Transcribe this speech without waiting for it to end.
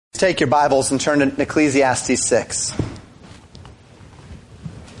take your Bibles and turn to Ecclesiastes 6.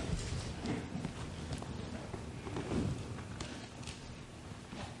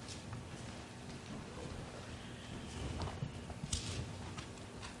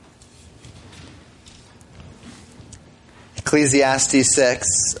 Ecclesiastes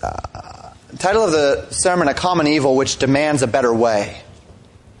 6. Title of the sermon, A Common Evil Which Demands a Better Way.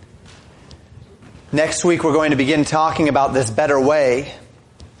 Next week we're going to begin talking about this better way.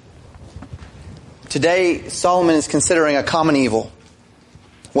 Today, Solomon is considering a common evil,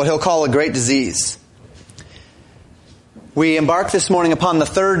 what he'll call a great disease. We embark this morning upon the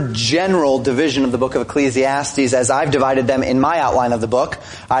third general division of the book of Ecclesiastes as I've divided them in my outline of the book.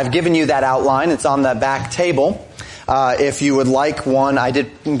 I've given you that outline. It's on the back table. If you would like one, I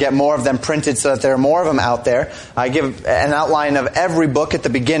did get more of them printed so that there are more of them out there. I give an outline of every book at the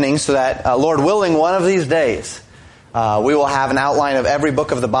beginning so that, Lord willing, one of these days, we will have an outline of every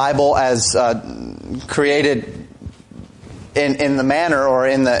book of the Bible as created in the manner or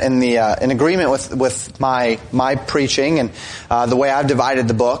in agreement with my preaching and the way I've divided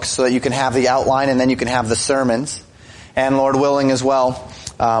the book, so that you can have the outline and then you can have the sermons. And Lord willing as well,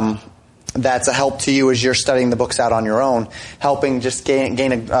 that's a help to you as you're studying the books out on your own, helping just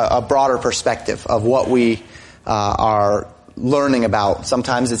gain a broader perspective of what we are learning about.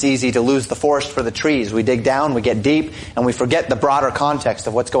 Sometimes it's easy to lose the forest for the trees. We dig down, we get deep, and we forget the broader context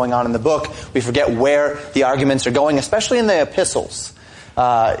of what's going on in the book. We forget where the arguments are going, especially in the epistles.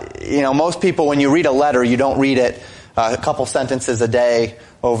 Most people, when you read a letter, you don't read it a couple sentences a day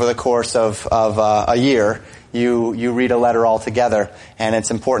over the course of a year. You read a letter altogether, and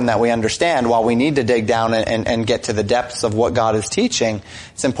it's important that we understand, while we need to dig down and get to the depths of what God is teaching,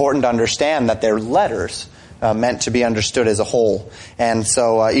 it's important to understand that they're letters meant to be understood as a whole. And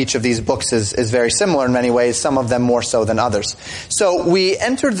so each of these books is very similar in many ways, some of them more so than others. So we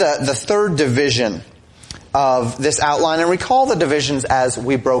entered the third division of this outline, and recall the divisions as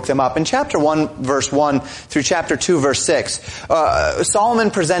we broke them up. In chapter 1, verse 1 through chapter 2, verse 6,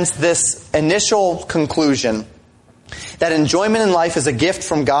 Solomon presents this initial conclusion that enjoyment in life is a gift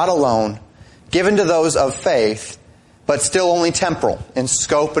from God alone, given to those of faith, but still only temporal in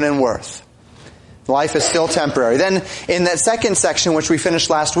scope and in worth. Life is still temporary. Then in that second section, which we finished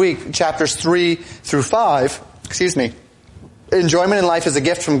last week, chapters 3 through 5, enjoyment in life is a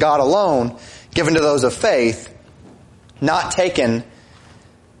gift from God alone, given to those of faith, not taken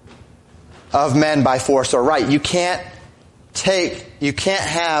of men by force or right. You can't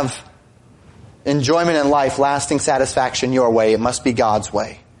have enjoyment in life, lasting satisfaction your way. It must be God's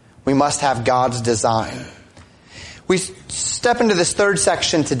way. We must have God's design. We step into this third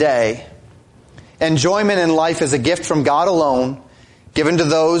section today. Enjoyment in life is a gift from God alone, given to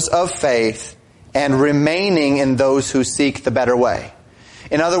those of faith, and remaining in those who seek the better way.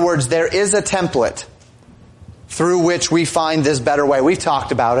 In other words, there is a template through which we find this better way. We've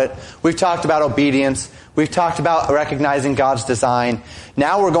talked about it. We've talked about obedience. We've talked about recognizing God's design.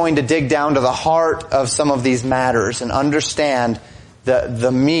 Now we're going to dig down to the heart of some of these matters and understand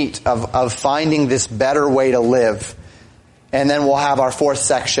the meat of finding this better way to live. And then we'll have our fourth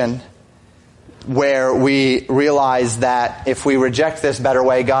section where we realize that if we reject this better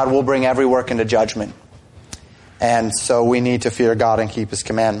way, God will bring every work into judgment. And so we need to fear God and keep His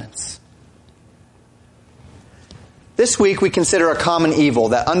commandments. This week we consider a common evil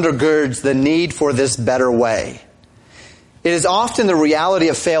that undergirds the need for this better way. It is often the reality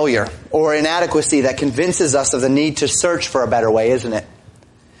of failure or inadequacy that convinces us of the need to search for a better way, isn't it?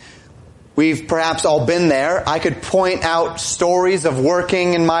 We've perhaps all been there. I could point out stories of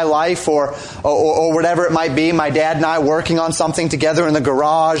working in my life or whatever it might be. My dad and I working on something together in the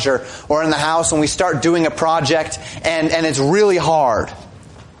garage or in the house, and we start doing a project and it's really hard.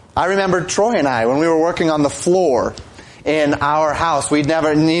 I remember Troy and I, when we were working on the floor in our house.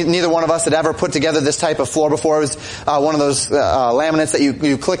 Neither one of us had ever put together this type of floor before. It was one of those laminates that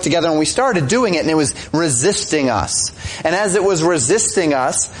you click together, and we started doing it, and it was resisting us. And as it was resisting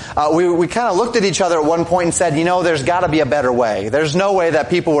us, we kind of looked at each other at one point and said, there's got to be a better way. There's no way that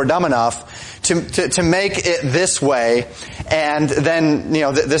people were dumb enough to make it this way, and then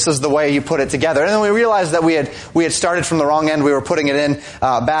this is the way you put it together. And then we realized that we had started from the wrong end. We were putting it in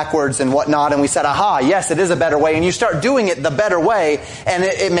backwards and whatnot, and we said, aha, yes, it is a better way. And you start doing it the better way, and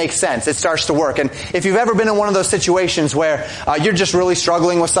it makes sense. It starts to work. And if you've ever been in one of those situations where you're just really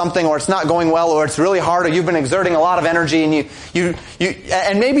struggling with something, or it's not going well, or it's really hard, or you've been exerting a lot of energy, and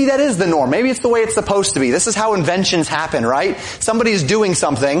and maybe that is the norm. Maybe it's the way it's supposed to be. This is how inventions happen, right? Somebody's doing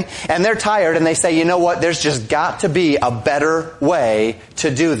something, and they're tired, and they say, you know what, there's just got to be a better way to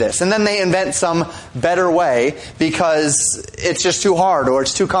do this. And then they invent some better way because it's just too hard or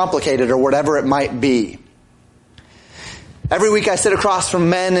it's too complicated or whatever it might be. Every week I sit across from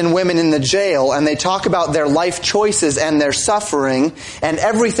men and women in the jail and they talk about their life choices and their suffering, and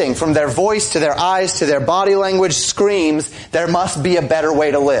everything from their voice to their eyes to their body language screams, there must be a better way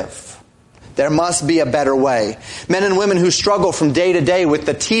to live. There must be a better way. Men and women who struggle from day to day with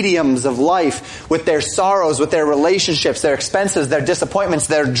the tediums of life, with their sorrows, with their relationships, their expenses, their disappointments,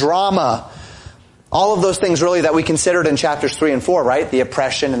 their drama. All of those things really that we considered in chapters 3 and 4, right? The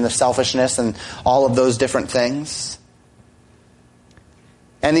oppression and the selfishness and all of those different things.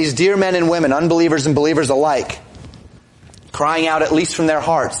 And these dear men and women, unbelievers and believers alike, crying out at least from their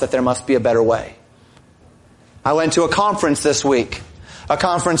hearts that there must be a better way. I went to a conference this week. A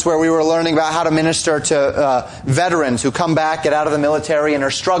conference where we were learning about how to minister to veterans who come back, get out of the military, and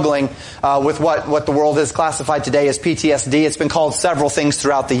are struggling with what the world has classified today as PTSD. It's been called several things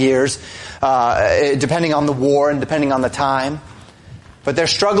throughout the years, depending on the war and depending on the time. But they're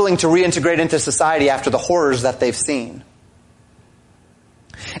struggling to reintegrate into society after the horrors that they've seen.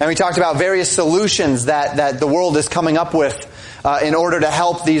 And we talked about various solutions that the world is coming up with in order to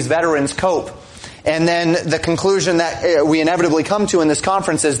help these veterans cope. And then the conclusion that we inevitably come to in this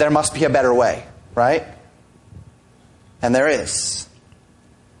conference is there must be a better way, right? And there is.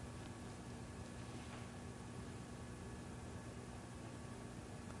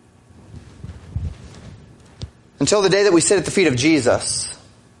 Until the day that we sit at the feet of Jesus,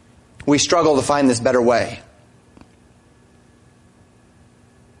 we struggle to find this better way.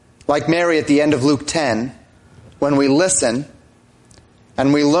 Like Mary at the end of Luke 10, when we listen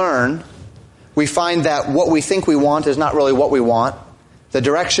and we learn, we find that what we think we want is not really what we want. The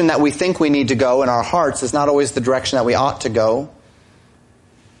direction that we think we need to go in our hearts is not always the direction that we ought to go.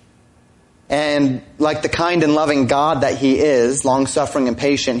 And like the kind and loving God that He is, long-suffering and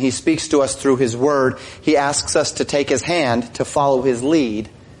patient, He speaks to us through His Word. He asks us to take His hand, to follow His lead,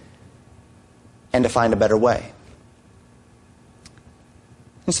 and to find a better way.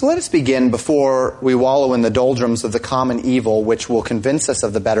 And so let us begin, before we wallow in the doldrums of the common evil which will convince us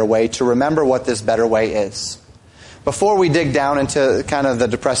of the better way, to remember what this better way is. Before we dig down into kind of the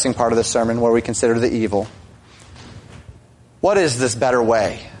depressing part of the sermon where we consider the evil, what is this better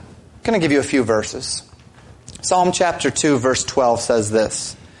way? I'm going to give you a few verses. Psalm chapter 2 verse 12 says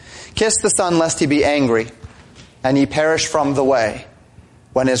this: "Kiss the Son lest he be angry, and ye perish from the way,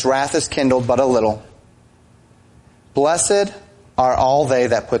 when his wrath is kindled but a little. Blessed are all they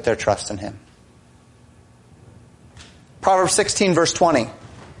that put their trust in Him." Proverbs 16 verse 20.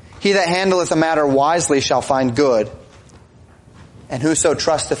 "He that handleth a matter wisely shall find good, and whoso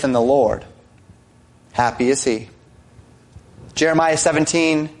trusteth in the Lord, happy is he." Jeremiah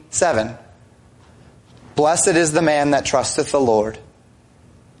 17:7. "Blessed is the man that trusteth the Lord,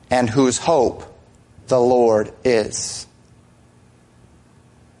 and whose hope the Lord is."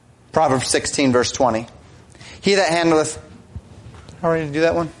 Proverbs 16 verse 20. "He that handleth..." How are you to do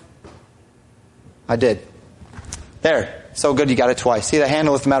that one? I did. There. So good you got it twice. "He that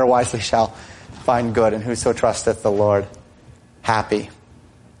handleth the matter wisely shall find good, and whoso trusteth the Lord, happy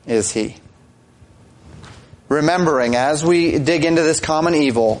is he." Remembering, as we dig into this common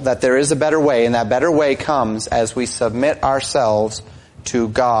evil, that there is a better way, and that better way comes as we submit ourselves to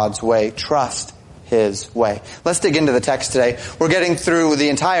God's way. Trust His way. Let's dig into the text today. We're getting through the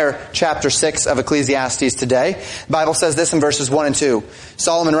entire chapter 6 of Ecclesiastes today. The Bible says this in verses 1 and 2.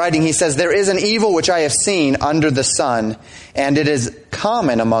 Solomon writing, he says, "There is an evil which I have seen under the sun, and it is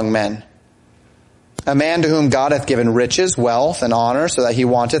common among men. A man to whom God hath given riches, wealth, and honor, so that he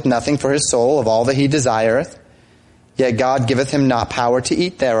wanteth nothing for his soul of all that he desireth. Yet God giveth him not power to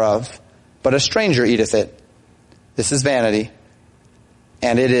eat thereof, but a stranger eateth it. This is vanity.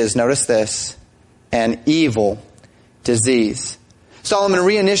 And it is," notice this, "an evil disease." Solomon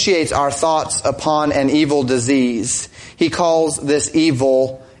reinitiates our thoughts upon an evil disease. He calls this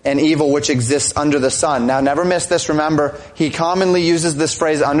evil an evil which exists under the sun. Now, never miss this. Remember, he commonly uses this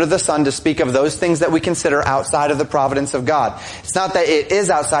phrase, under the sun, to speak of those things that we consider outside of the providence of God. It's not that it is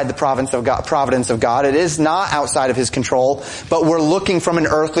outside the providence of God. It is not outside of His control, but we're looking from an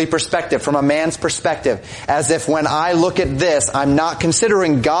earthly perspective, from a man's perspective, as if when I look at this, I'm not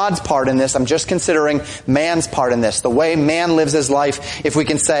considering God's part in this, I'm just considering man's part in this. The way man lives his life, if we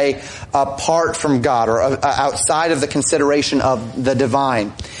can say, apart from God, or outside of the consideration of the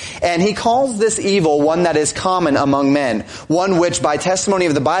divine. And he calls this evil one that is common among men, one which by testimony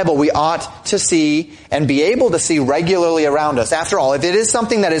of the Bible we ought to see and be able to see regularly around us. After all, if it is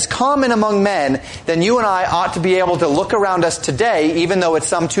something that is common among men, then you and I ought to be able to look around us today, even though it's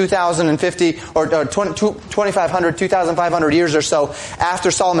some 2,050 or 2,500, 2,500 years or so after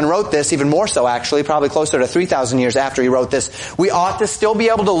Solomon wrote this, even more so actually, probably closer to 3,000 years after he wrote this. We ought to still be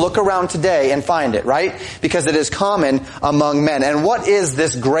able to look around today and find it, right? Because it is common among men. And what is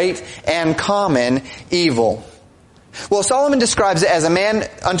this great and common evil? Well, Solomon describes it as a man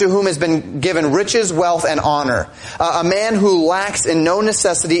unto whom has been given riches, wealth, and honor. A man who lacks in no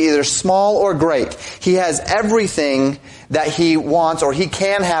necessity, either small or great. He has everything that he wants, or he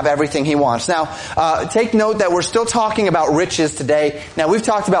can have everything he wants. Now, take note that we're still talking about riches today. Now, we've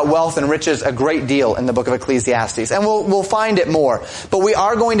talked about wealth and riches a great deal in the book of Ecclesiastes, and we'll find it more. But we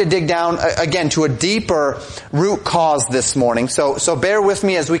are going to dig down, again, to a deeper root cause this morning. So bear with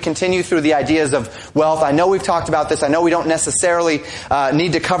me as we continue through the ideas of wealth. I know we've talked about this. I know we don't necessarily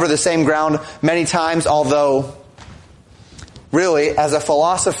need to cover the same ground many times, although, really, as a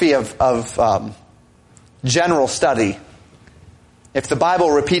philosophy of general study, if the Bible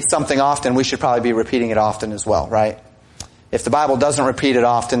repeats something often, we should probably be repeating it often as well, right? If the Bible doesn't repeat it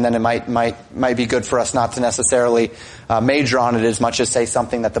often, then it might be good for us not to necessarily major on it as much as say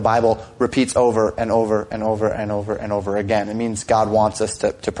something that the Bible repeats over and over and over and over and over again. It means God wants us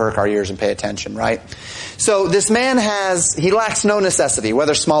to perk our ears and pay attention, right? So this man he lacks no necessity,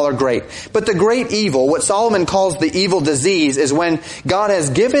 whether small or great. But the great evil, what Solomon calls the evil disease, is when God has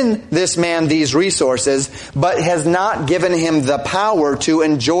given this man these resources, but has not given him the power to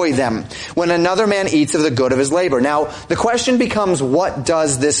enjoy them. When another man eats of the good of his labor. Now, the question becomes, what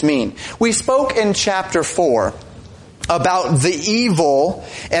does this mean? We spoke in chapter 4 about the evil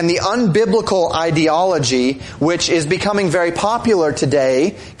and the unbiblical ideology which is becoming very popular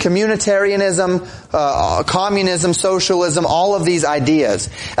today. Communitarianism, communism, socialism, all of these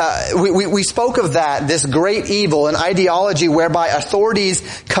ideas. We spoke of that, this great evil, an ideology whereby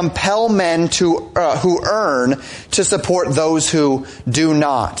authorities compel men who earn to support those who do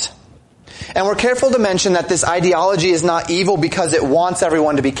not. And we're careful to mention that this ideology is not evil because it wants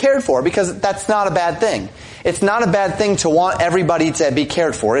everyone to be cared for, because that's not a bad thing. It's not a bad thing to want everybody to be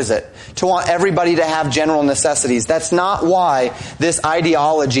cared for, is it? To want everybody to have general necessities. That's not why this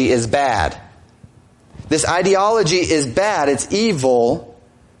ideology is bad. This ideology is bad, it's evil,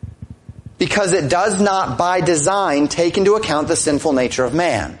 because it does not by design take into account the sinful nature of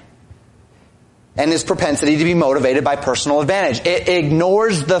man and his propensity to be motivated by personal advantage. It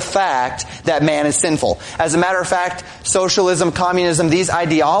ignores the fact that man is sinful. As a matter of fact, socialism, communism, these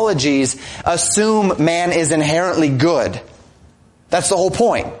ideologies assume man is inherently good. That's the whole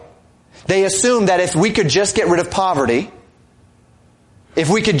point. They assume that if we could just get rid of poverty, if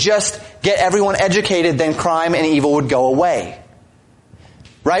we could just get everyone educated, then crime and evil would go away.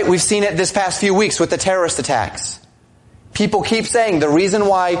 Right? We've seen it this past few weeks with the terrorist attacks. People keep saying the reason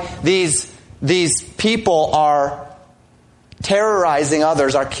why these people are terrorizing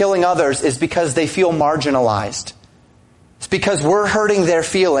others, are killing others, is because they feel marginalized. It's because we're hurting their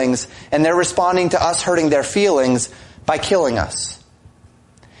feelings, and they're responding to us hurting their feelings by killing us.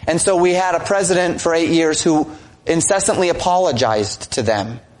 And so we had a president for 8 years who incessantly apologized to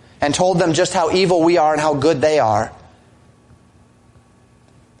them and told them just how evil we are and how good they are.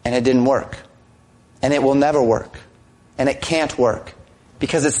 And it didn't work. And it will never work. And it can't work.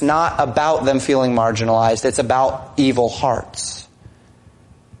 Because it's not about them feeling marginalized. It's about evil hearts.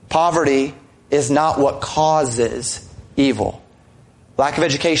 Poverty is not what causes evil. Lack of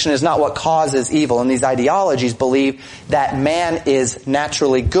education is not what causes evil. And these ideologies believe that man is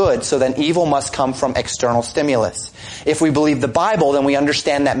naturally good, so then evil must come from external stimulus. If we believe the Bible, then we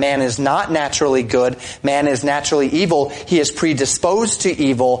understand that man is not naturally good. Man is naturally evil. He is predisposed to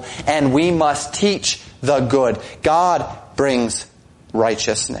evil, and we must teach the good. God brings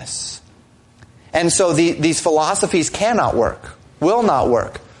righteousness. And so these philosophies cannot work, will not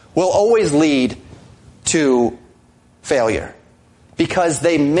work, will always lead to failure, because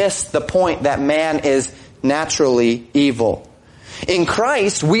they miss the point that man is naturally evil. In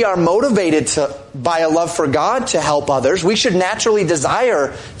Christ, we are motivated by a love for God to help others. We should naturally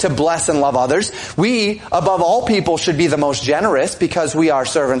desire to bless and love others. We, above all people, should be the most generous because we are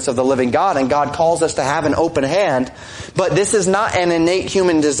servants of the living God, and God calls us to have an open hand. But this is not an innate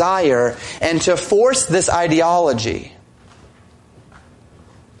human desire, and to force this ideology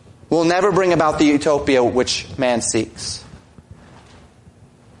will never bring about the utopia which man seeks.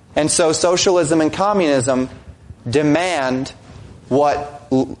 And so socialism and communism demand what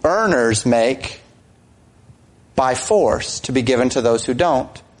earners make by force to be given to those who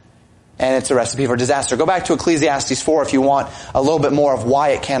don't. And it's a recipe for disaster. Go back to Ecclesiastes 4 if you want a little bit more of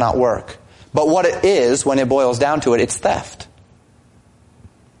why it cannot work. But what it is, when it boils down to it, it's theft.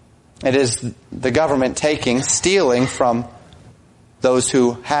 It is the government stealing from those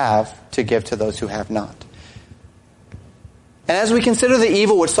who have to give to those who have not. And as we consider the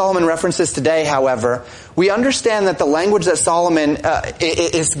evil which Solomon references today, however, we understand that the language that Solomon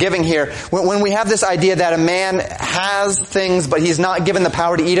is giving here, when we have this idea that a man has things, but he's not given the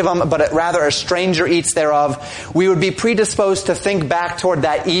power to eat of them, but rather a stranger eats thereof, we would be predisposed to think back toward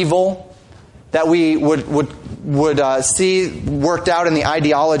that evil that we would see worked out in the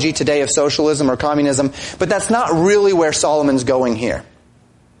ideology today of socialism or communism. But that's not really where Solomon's going here.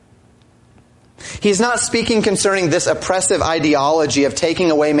 He's not speaking concerning this oppressive ideology of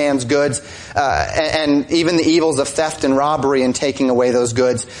taking away man's goods and even the evils of theft and robbery and taking away those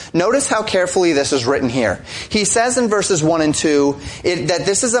goods. Notice how carefully this is written here. He says in verses 1 and 2 that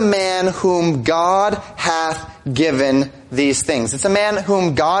this is a man whom God hath given these things. It's a man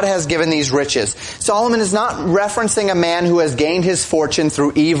whom God has given these riches. Solomon is not referencing a man who has gained his fortune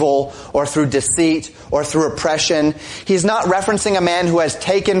through evil or through deceit or through oppression. He's not referencing a man who has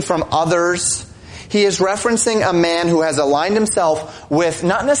taken from others. He is referencing a man who has aligned himself with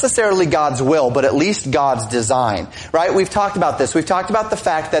not necessarily God's will, but at least God's design. Right? We've talked about this. We've talked about the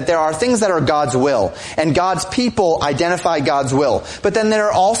fact that there are things that are God's will, and God's people identify God's will. But then there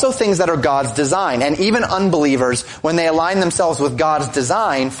are also things that are God's design, and even unbelievers, when they align themselves with God's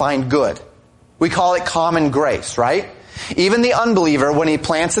design, find good. We call it common grace, right? Even the unbeliever, when he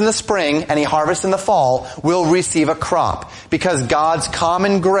plants in the spring and he harvests in the fall, will receive a crop, because God's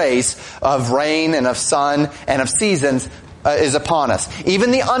common grace of rain and of sun and of seasons is upon us.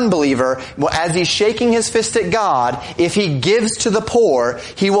 Even the unbeliever, as he's shaking his fist at God, if he gives to the poor,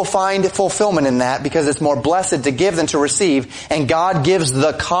 he will find fulfillment in that, because it's more blessed to give than to receive, and God gives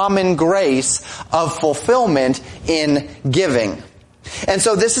the common grace of fulfillment in giving. And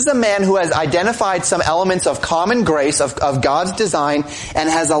so this is a man who has identified some elements of common grace, of God's design, and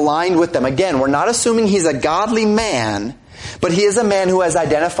has aligned with them. Again, we're not assuming he's a godly man, but he is a man who has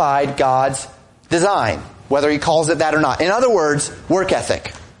identified God's design, whether he calls it that or not. In other words, work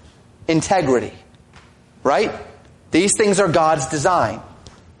ethic, integrity, right? These things are God's design.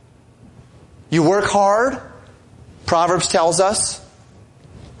 You work hard, Proverbs tells us,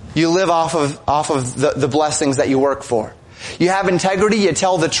 you live off of the blessings that you work for. You have integrity, you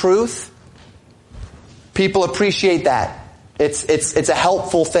tell the truth. People appreciate that. It's a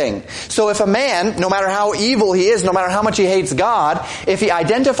helpful thing. So if a man, no matter how evil he is, no matter how much he hates God, if he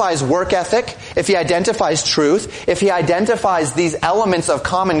identifies work ethic, if he identifies truth, if he identifies these elements of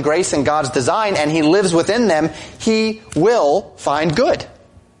common grace in God's design, and he lives within them, he will find good.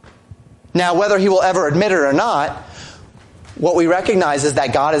 Now, whether he will ever admit it or not, what we recognize is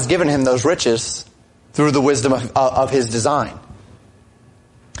that God has given him those riches through the wisdom of his design.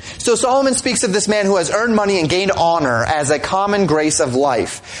 So Solomon speaks of this man who has earned money and gained honor as a common grace of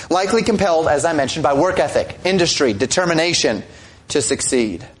life, likely compelled, as I mentioned, by work ethic, industry, determination to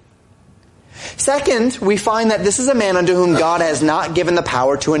succeed. Second, we find that this is a man unto whom God has not given the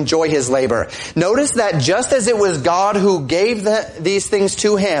power to enjoy his labor. Notice that just as it was God who gave these things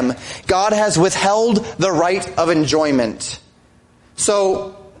to him, God has withheld the right of enjoyment.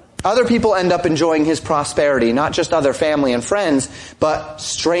 So other people end up enjoying his prosperity, not just other family and friends, but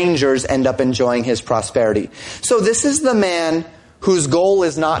strangers end up enjoying his prosperity. So this is the man whose goal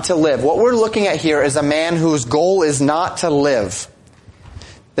is not to live. What we're looking at here is a man whose goal is not to live.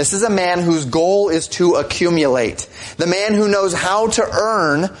 This is a man whose goal is to accumulate. The man who knows how to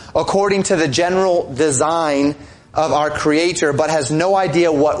earn according to the general design of our Creator, but has no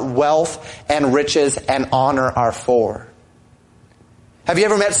idea what wealth and riches and honor are for. Have you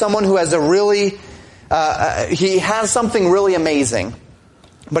ever met someone who has he has something really amazing,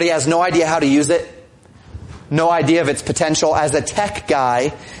 but he has no idea how to use it? No idea of its potential? As a tech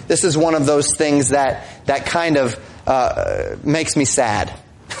guy, this is one of those things that kind of makes me sad.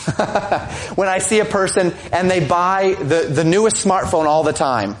 When I see a person and they buy the newest smartphone all the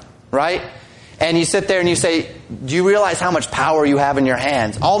time, right? And you sit there and you say, do you realize how much power you have in your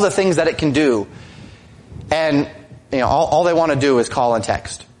hands? All the things that it can do. And all they want to do is call and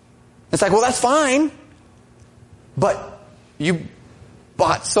text. It's like, well, that's fine. But you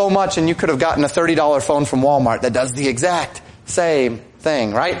bought so much and you could have gotten a $30 phone from Walmart that does the exact same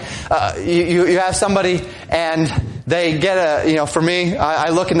thing, right? You have somebody and they get for me, I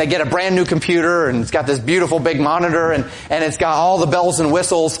look and they get a brand new computer and it's got this beautiful big monitor and it's got all the bells and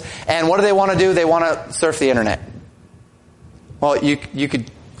whistles. And what do they want to do? They want to surf the internet. Well, you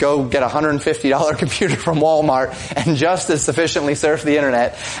could go get a $150 computer from Walmart and just as sufficiently surf the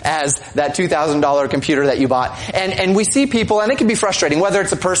internet as that $2,000 computer that you bought. And we see people, and it can be frustrating, whether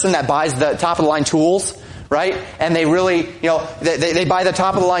it's a person that buys the top of the line tools, right? And they really, they buy the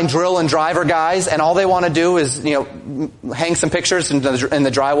top of the line drill and driver guys, and all they want to do is, hang some pictures in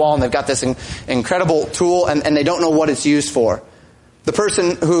the drywall, and they've got this incredible tool, and they don't know what it's used for. The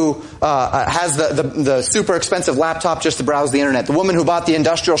person who has the super expensive laptop just to browse the internet. The woman who bought the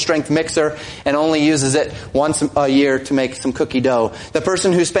industrial strength mixer and only uses it once a year to make some cookie dough. The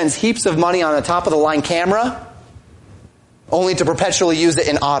person who spends heaps of money on a top of the line camera only to perpetually use it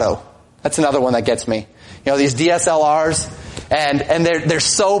in auto. That's another one that gets me. These DSLRs, and they're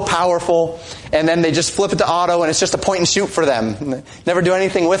so powerful, and then they just flip it to auto, and it's just a point and shoot for them. Never do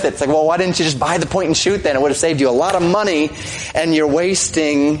anything with it. It's like, well, why didn't you just buy the point and shoot then? It would have saved you a lot of money, and you're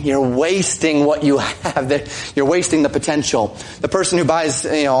wasting what you have. You're wasting the potential. The person who buys,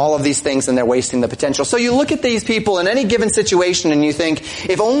 all of these things, and they're wasting the potential. So you look at these people in any given situation, and you think,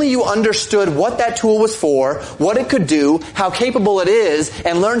 if only you understood what that tool was for, what it could do, how capable it is,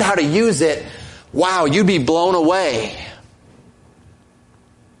 and learned how to use it, wow, you'd be blown away.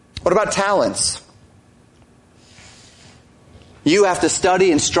 What about talents? You have to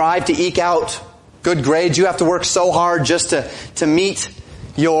study and strive to eke out good grades. You have to work so hard just to meet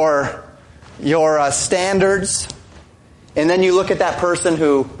your standards. And then you look at that person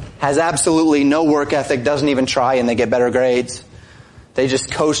who has absolutely no work ethic, doesn't even try, and they get better grades. They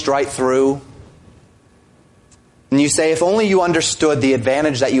just coast right through. And you say, if only you understood the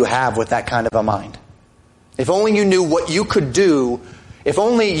advantage that you have with that kind of a mind. If only you knew what you could do. If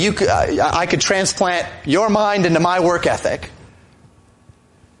only I could transplant your mind into my work ethic.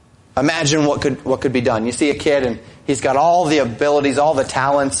 Imagine what could be done. You see a kid and he's got all the abilities, all the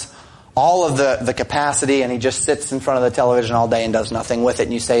talents, all of the capacity, and he just sits in front of the television all day and does nothing with it.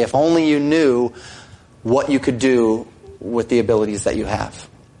 And you say, if only you knew what you could do with the abilities that you have.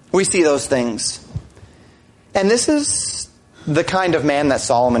 We see those things. And this is the kind of man that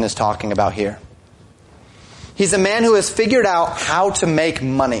Solomon is talking about here. He's a man who has figured out how to make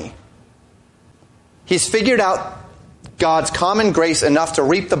money. He's figured out God's common grace enough to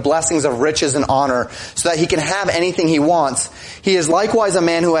reap the blessings of riches and honor so that he can have anything he wants. He is likewise a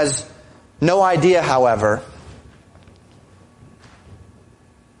man who has no idea, however,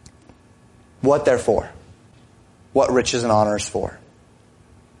 what they're for, what riches and honor is for.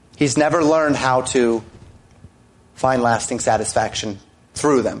 He's never learned how to find lasting satisfaction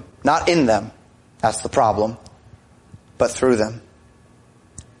through them, not in them. That's the problem. But through them.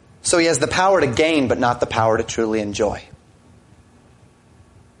 So he has the power to gain, but not the power to truly enjoy.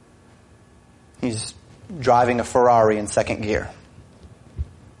 He's driving a Ferrari in second gear.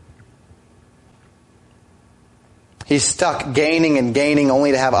 He's stuck gaining and gaining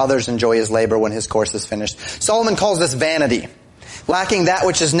only to have others enjoy his labor when his course is finished. Solomon calls this vanity. Lacking that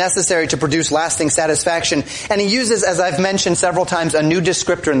which is necessary to produce lasting satisfaction. And he uses, as I've mentioned several times, a new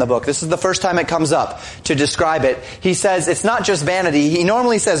descriptor in the book. This is the first time it comes up to describe it. He says it's not just vanity. He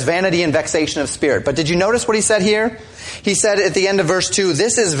normally says vanity and vexation of spirit. But did you notice what he said here? He said at the end of verse 2,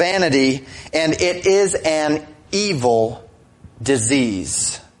 this is vanity and it is an evil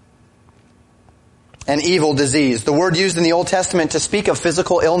disease. An evil disease. The word used in the Old Testament to speak of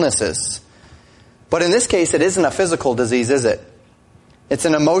physical illnesses. But in this case, it isn't a physical disease, is it? It's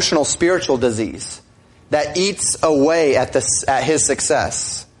an emotional, spiritual disease that eats away at his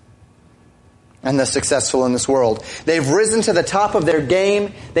success and the successful in this world. They've risen to the top of their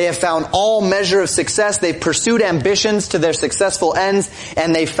game. They have found all measure of success. They've pursued ambitions to their successful ends,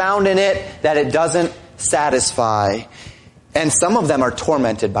 and they found in it that it doesn't satisfy. And some of them are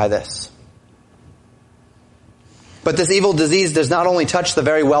tormented by this. But this evil disease does not only touch the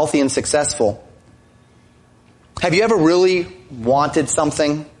very wealthy and successful. Have you ever really wanted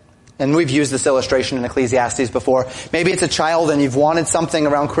something? And we've used this illustration in Ecclesiastes before. Maybe it's a child and you've wanted something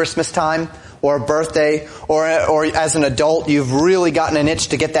around Christmas time or a birthday, or as an adult you've really gotten an itch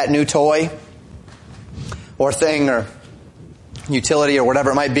to get that new toy or thing or utility or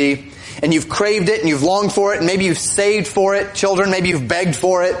whatever it might be. And you've craved it and you've longed for it, and maybe you've saved for it. Children, maybe you've begged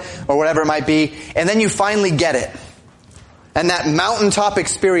for it or whatever it might be. And then you finally get it. And that mountaintop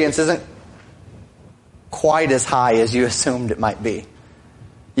experience isn't quite as high as you assumed it might be.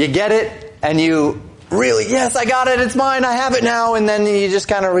 You get it, and you really, yes, I got it, it's mine, I have it now, and then you just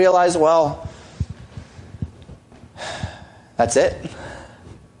kind of realize, well, that's it.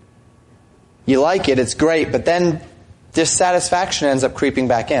 You like it, it's great, but then dissatisfaction ends up creeping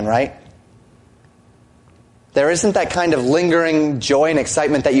back in, right? There isn't that kind of lingering joy and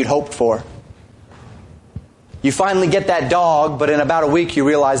excitement that you'd hoped for. You finally get that dog, but in about a week you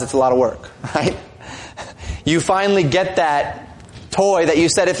realize it's a lot of work, right? You finally get that toy that you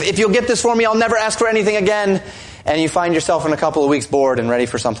said, if you'll get this for me, I'll never ask for anything again. And you find yourself in a couple of weeks bored and ready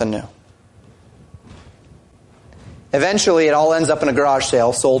for something new. Eventually, it all ends up in a garage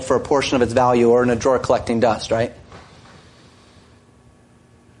sale, sold for a portion of its value, or in a drawer collecting dust, right?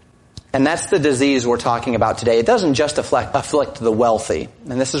 And that's the disease we're talking about today. It doesn't just afflict the wealthy.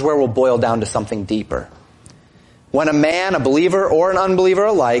 And this is where we'll boil down to something deeper. When a man, a believer or an unbeliever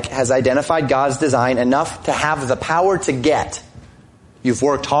alike, has identified God's design enough to have the power to get, you've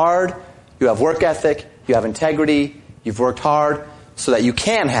worked hard, you have work ethic, you have integrity, you've worked hard so that you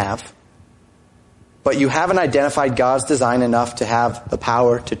can have, but you haven't identified God's design enough to have the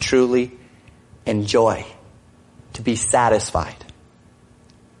power to truly enjoy, to be satisfied.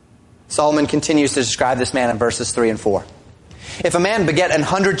 Solomon continues to describe this man in verses 3 and 4. If a man beget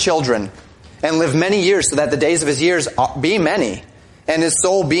 100 children and live many years so that the days of his years be many, and his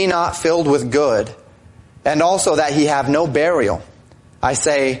soul be not filled with good, and also that he have no burial, I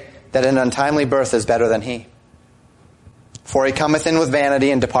say that an untimely birth is better than he. For he cometh in with vanity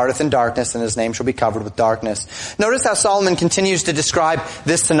and departeth in darkness, and his name shall be covered with darkness. Notice how Solomon continues to describe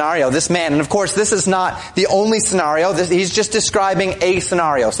this scenario, this man. And of course, this is not the only scenario. He's just describing a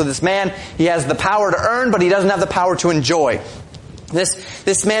scenario. So this man, he has the power to earn, but he doesn't have the power to enjoy.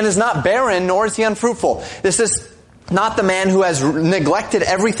 This man is not barren, nor is he unfruitful. This is not the man who has neglected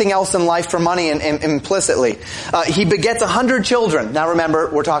everything else in life for money and implicitly. He begets 100 children. Now remember,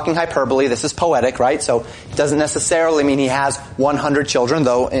 we're talking hyperbole. This is poetic, right? So it doesn't necessarily mean he has 100 children,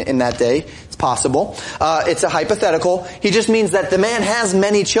 though in that day it's possible. It's a hypothetical. He just means that the man has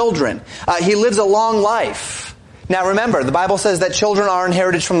many children. He lives a long life. Now remember, the Bible says that children are an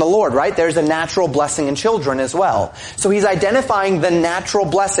heritage from the Lord, right? There's a natural blessing in children as well. So he's identifying the natural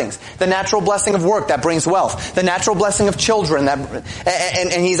blessings. The natural blessing of work that brings wealth. The natural blessing of children.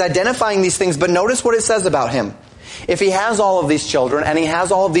 And he's identifying these things. But notice what it says about him. If he has all of these children and he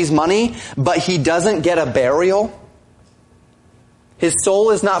has all of these money, but he doesn't get a burial, his soul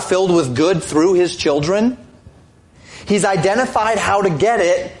is not filled with good through his children. He's identified how to get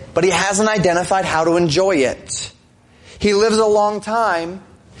it, but he hasn't identified how to enjoy it. He lives a long time.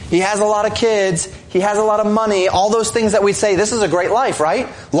 He has a lot of kids. He has a lot of money. All those things that we say, this is a great life, right?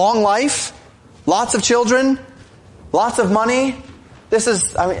 Long life, lots of children, lots of money.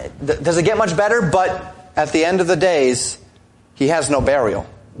 Does it get much better? But at the end of the days, he has no burial.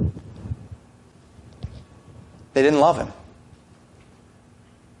 They didn't love him.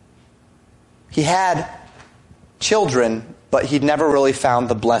 He had children, but he'd never really found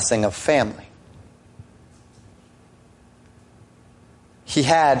the blessing of family. He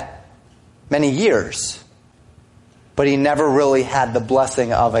had many years, but he never really had the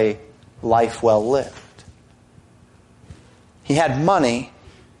blessing of a life well lived. He had money,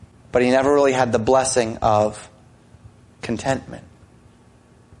 but he never really had the blessing of contentment.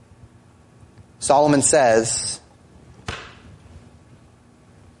 Solomon says,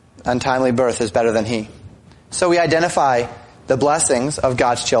 untimely birth is better than he. So we identify the blessings of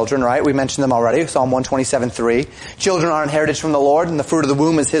God's children, right? We mentioned them already. Psalm 127:3. Children are an heritage from the Lord, and the fruit of the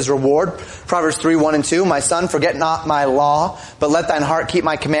womb is his reward. Proverbs 3:1 and 2. My son, forget not my law, but let thine heart keep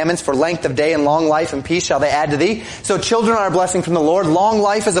my commandments. For length of day and long life and peace shall they add to thee. So children are a blessing from the Lord. Long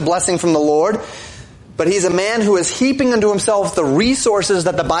life is a blessing from the Lord. But he's a man who is heaping unto himself the resources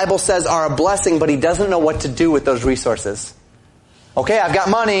that the Bible says are a blessing, but he doesn't know what to do with those resources. Okay, I've got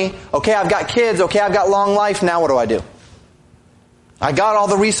money. Okay, I've got kids. Okay, I've got long life. Now what do I do? I got all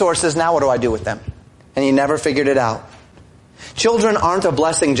the resources. Now what do I do with them? And he never figured it out. Children aren't a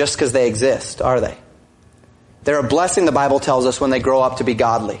blessing just because they exist, are they? They're a blessing, the Bible tells us, when they grow up to be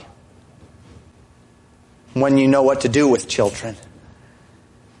godly. When you know what to do with children.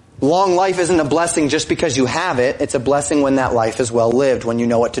 Long life isn't a blessing just because you have it. It's a blessing when that life is well lived, when you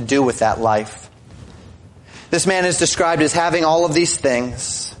know what to do with that life. This man is described as having all of these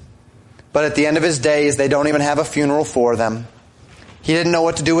things, but at the end of his days, they don't even have a funeral for them. He didn't know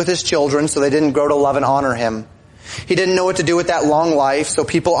what to do with his children, so they didn't grow to love and honor him. He didn't know what to do with that long life, so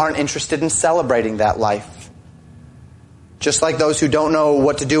people aren't interested in celebrating that life. Just like those who don't know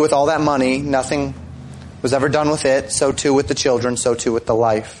what to do with all that money, nothing was ever done with it, so too with the children, so too with the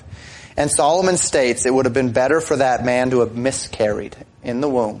life. And Solomon states it would have been better for that man to have miscarried in the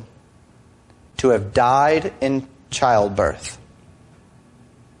womb, to have died in childbirth,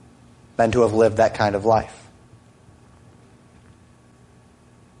 than to have lived that kind of life.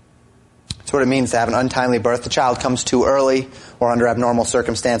 That's what it means to have an untimely birth. The child comes too early or under abnormal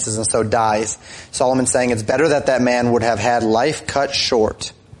circumstances and so dies. Solomon's saying it's better that that man would have had life cut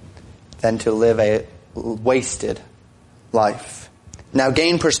short than to live a wasted life. Now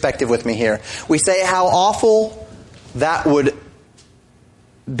gain perspective with me here. We say how awful that would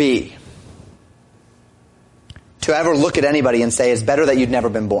be to ever look at anybody and say it's better that you'd never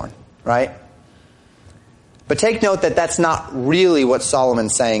been born, right? But take note that that's not really what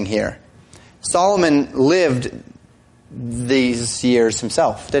Solomon's saying here. Solomon lived these years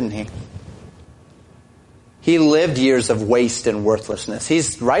himself, didn't he? He lived years of waste and worthlessness.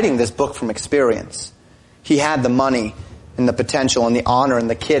 He's writing this book from experience. He had the money and the potential and the honor and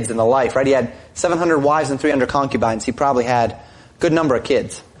the kids and the life, right? He had 700 wives and 300 concubines. He probably had a good number of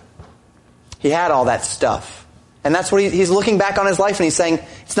kids. He had all that stuff. And that's what he's looking back on his life and he's saying,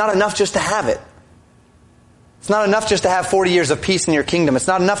 it's not enough just to have it. It's not enough just to have 40 years of peace in your kingdom. It's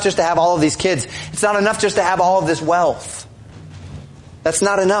not enough just to have all of these kids. It's not enough just to have all of this wealth. That's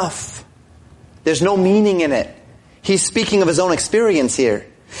not enough. There's no meaning in it. He's speaking of his own experience here.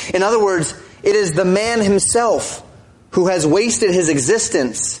 In other words, it is the man himself who has wasted his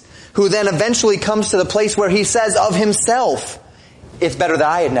existence, who then eventually comes to the place where he says of himself, it's better that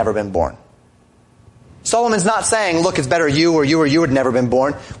I had never been born. Solomon's not saying, look, it's better you or you had never been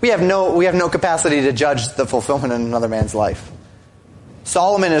born. We have no capacity to judge the fulfillment in another man's life.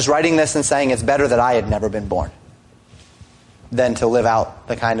 Solomon is writing this and saying it's better that I had never been born than to live out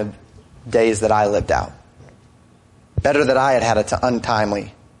the kind of days that I lived out. Better that I had had an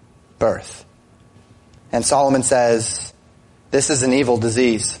untimely birth. And Solomon says, this is an evil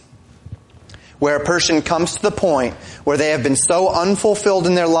disease, where a person comes to the point where they have been so unfulfilled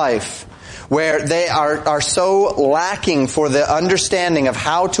in their life, where they are so lacking for the understanding of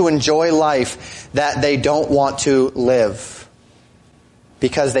how to enjoy life that they don't want to live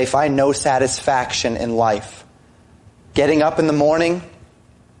because they find no satisfaction in life. Getting up in the morning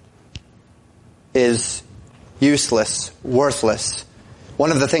is useless, worthless.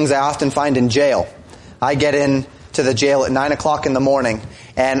 One of the things I often find in jail, I get into the jail at 9 o'clock in the morning,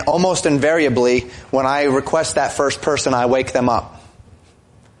 and almost invariably, when I request that first person, I wake them up.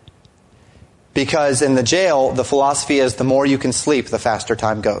 Because in the jail, the philosophy is the more you can sleep, the faster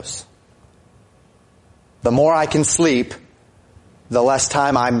time goes. The more I can sleep, the less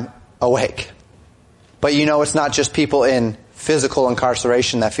time I'm awake. But you know, it's not just people in physical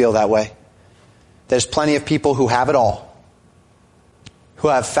incarceration that feel that way. There's plenty of people who have it all, who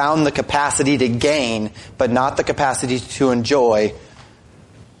have found the capacity to gain, but not the capacity to enjoy,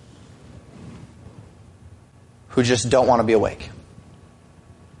 who just don't want to be awake.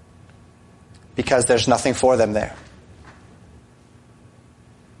 Because there's nothing for them there.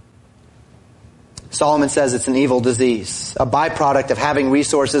 Solomon says it's an evil disease, a byproduct of having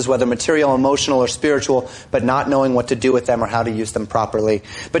resources, whether material, emotional, or spiritual, but not knowing what to do with them or how to use them properly.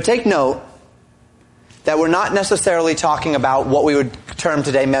 But take note that we're not necessarily talking about what we would term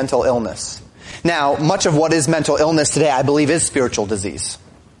today mental illness. Now, much of what is mental illness today, I believe, is spiritual disease.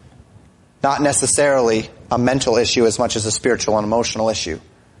 Not necessarily a mental issue as much as a spiritual and emotional issue.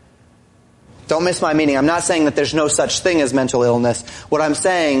 Don't miss my meaning. I'm not saying that there's no such thing as mental illness. What I'm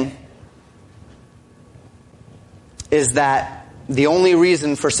saying is that the only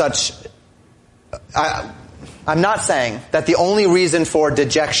reason for such... I'm not saying that the only reason for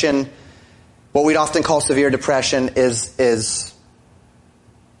dejection, what we'd often call severe depression, is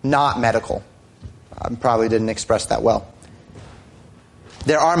not medical. I probably didn't express that well.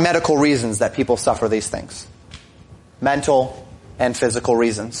 There are medical reasons that people suffer these things. Mental and physical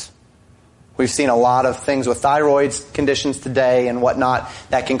reasons. We've seen a lot of things with thyroid conditions today and whatnot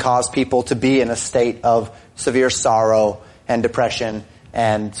that can cause people to be in a state of severe sorrow and depression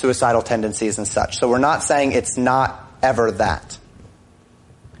and suicidal tendencies and such. So we're not saying it's not ever that.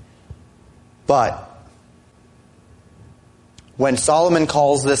 But when Solomon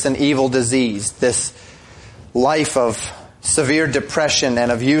calls this an evil disease, this life of severe depression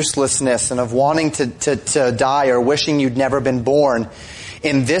and of uselessness and of wanting to die or wishing you'd never been born,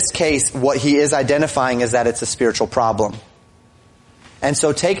 in this case, what he is identifying is that it's a spiritual problem. And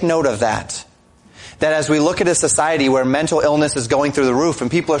so take note of that. That as we look at a society where mental illness is going through the roof and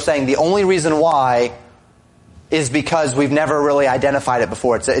people are saying the only reason why is because we've never really identified it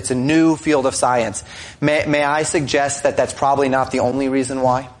before. It's a new field of science. May I suggest that that's probably not the only reason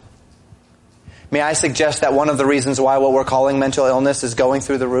why? May I suggest that one of the reasons why what we're calling mental illness is going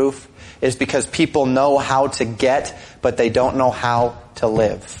through the roof is because people know how to get, but they don't know how to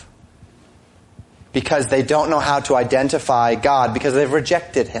live. Because they don't know how to identify God, because they've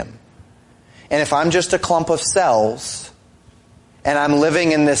rejected Him. And if I'm just a clump of cells, and I'm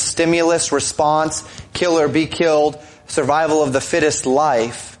living in this stimulus response, kill or be killed, survival of the fittest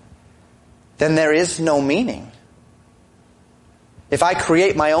life, then there is no meaning. If I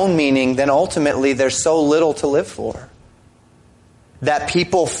create my own meaning, then ultimately there's so little to live for. That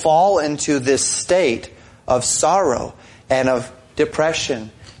people fall into this state of sorrow and of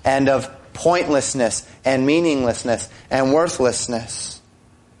depression and of pointlessness and meaninglessness and worthlessness.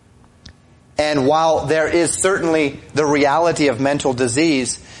 And while there is certainly the reality of mental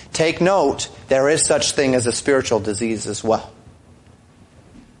disease, take note, there is such thing as a spiritual disease as well.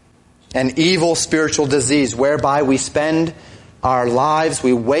 An evil spiritual disease whereby we spend our lives,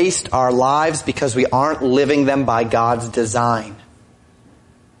 we waste our lives because we aren't living them by God's design.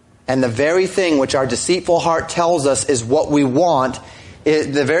 And the very thing which our deceitful heart tells us is what we want,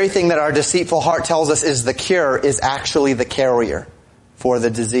 the very thing that our deceitful heart tells us is the cure, is actually the carrier for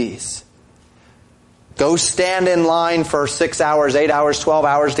the disease. Go stand in line for 6 hours, 8 hours, 12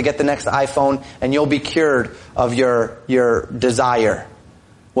 hours to get the next iPhone, and you'll be cured of your desire.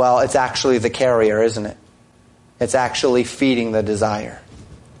 Well, it's actually the carrier, isn't it? It's actually feeding the desire.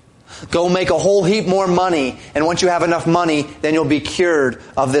 Go make a whole heap more money, and once you have enough money, then you'll be cured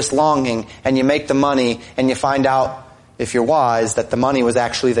of this longing. And you make the money, and you find out, if you're wise, that the money was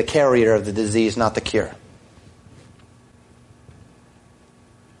actually the carrier of the disease, not the cure.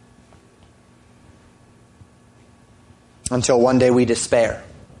 Until one day we despair.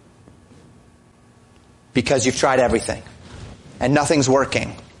 Because you've tried everything, and nothing's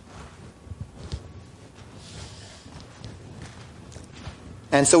working.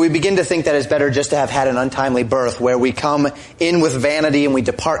 And so we begin to think that it's better just to have had an untimely birth, where we come in with vanity and we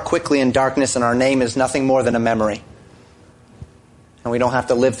depart quickly in darkness, and our name is nothing more than a memory. And we don't have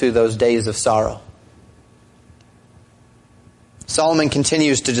to live through those days of sorrow. Solomon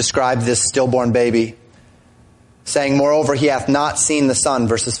continues to describe this stillborn baby, saying, "Moreover, he hath not seen the sun,"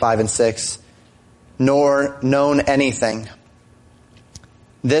 verses 5 and 6, "nor known anything.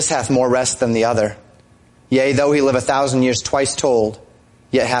 This hath more rest than the other. Yea, though he live 1,000 years twice told,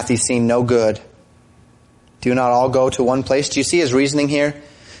 yet hath he seen no good. Do not all go to one place?" Do you see his reasoning here?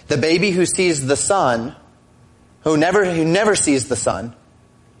 The baby who sees the sun, who never sees the sun,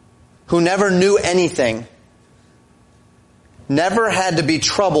 who never knew anything, never had to be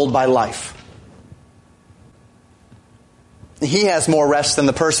troubled by life. He has more rest than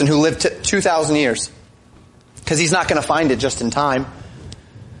the person who lived 2,000 years. Because he's not going to find it just in time.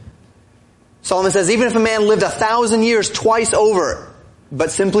 Solomon says, even if a man lived 1,000 years twice over,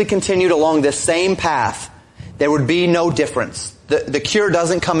 but simply continued along this same path, there would be no difference. The cure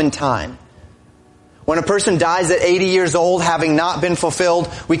doesn't come in time. When a person dies at 80 years old, having not been fulfilled,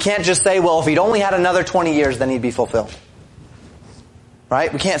 we can't just say, well, if he'd only had another 20 years, then he'd be fulfilled.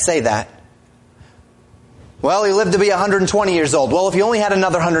 Right? We can't say that. Well, he lived to be 120 years old. Well, if he only had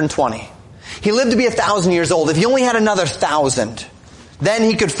another 120. He lived to be 1,000 years old. If he only had another 1,000, then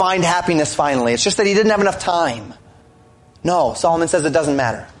he could find happiness finally. It's just that he didn't have enough time. No, Solomon says it doesn't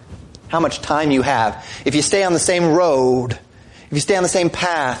matter how much time you have. If you stay on the same road, if you stay on the same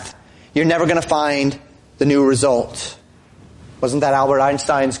path, you're never going to find the new result. Wasn't that Albert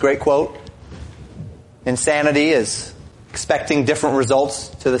Einstein's great quote? Insanity is expecting different results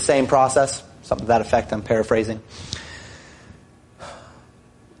to the same process. Something to that effect, I'm paraphrasing.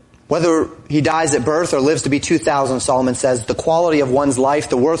 Whether he dies at birth or lives to be 2,000, Solomon says, the quality of one's life,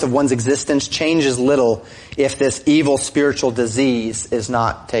 the worth of one's existence changes little if this evil spiritual disease is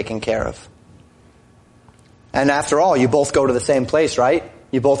not taken care of. And after all, you both go to the same place, right?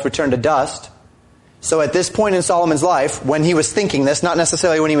 You both return to dust. So at this point in Solomon's life, when he was thinking this, not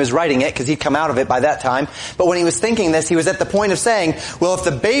necessarily when he was writing it, because he'd come out of it by that time, but when he was thinking this, he was at the point of saying, well, if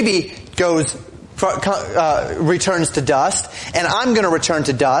the baby returns to dust, and I'm going to return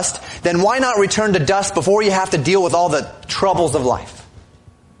to dust, then why not return to dust before you have to deal with all the troubles of life?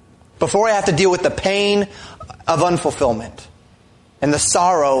 Before I have to deal with the pain of unfulfillment and the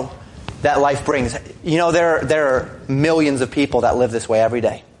sorrow that life brings. You know, there are millions of people that live this way every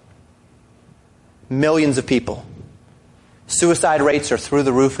day. Millions of people. Suicide rates are through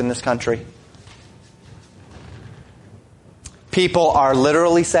the roof in this country. People are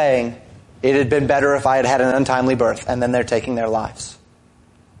literally saying, it had been better if I had had an untimely birth, and then they're taking their lives.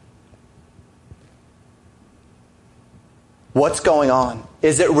 What's going on?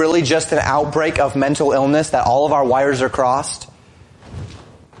 Is it really just an outbreak of mental illness that all of our wires are crossed?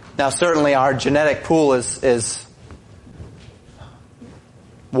 Now, certainly our genetic pool is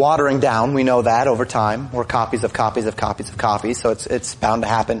watering down. We know that over time. We're copies of copies of copies of copies, so it's bound to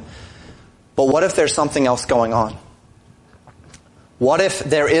happen. But what if there's something else going on? What if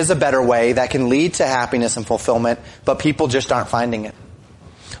there is a better way that can lead to happiness and fulfillment, but people just aren't finding it?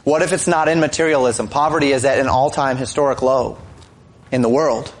 What if it's not in materialism? Poverty is at an all-time historic low in the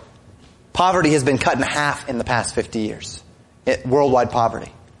world. Poverty has been cut in half in the past 50 years worldwide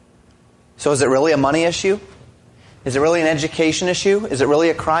poverty. So is it really a money issue? Is it really an education issue? Is it really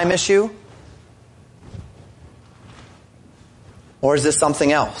a crime issue? Or is this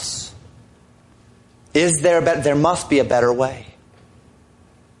something else? Is there there must be a better way.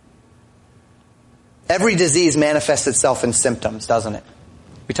 Every disease manifests itself in symptoms, doesn't it?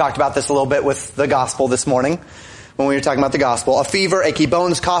 We talked about this a little bit with the gospel this morning when we were talking about the gospel. A fever, achy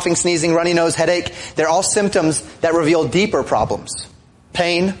bones, coughing, sneezing, runny nose, headache. They're all symptoms that reveal deeper problems.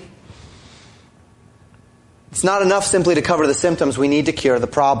 Pain. It's not enough simply to cover the symptoms. We need to cure the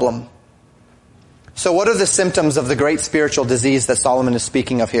problem. So what are the symptoms of the great spiritual disease that Solomon is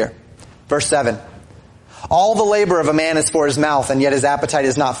speaking of here? Verse 7. All the labor of a man is for his mouth, and yet his appetite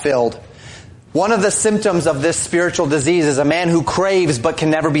is not filled. One of the symptoms of this spiritual disease is a man who craves but can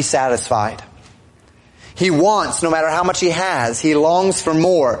never be satisfied. He wants, no matter how much he has, he longs for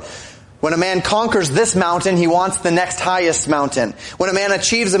more. When a man conquers this mountain, he wants the next highest mountain. When a man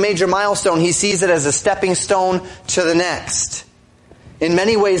achieves a major milestone, he sees it as a stepping stone to the next. In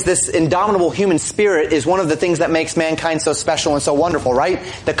many ways, this indomitable human spirit is one of the things that makes mankind so special and so wonderful, right?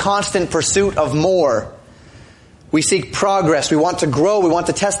 The constant pursuit of more. We seek progress. We want to grow. We want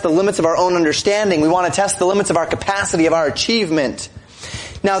to test the limits of our own understanding. We want to test the limits of our capacity, of our achievement.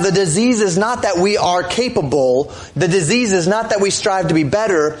 Now, the disease is not that we are capable. The disease is not that we strive to be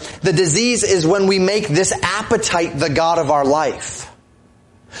better. The disease is when we make this appetite the God of our life.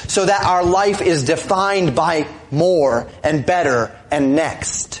 So that our life is defined by more and better and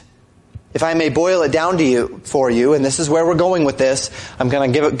next. If I may boil it down for you, and this is where we're going with this, I'm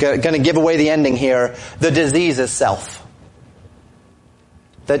going to give away the ending here. The disease is self.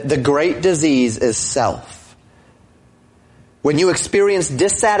 The great disease is self. When you experience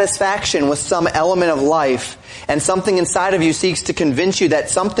dissatisfaction with some element of life, and something inside of you seeks to convince you that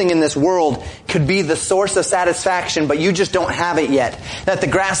something in this world could be the source of satisfaction, but you just don't have it yet. That the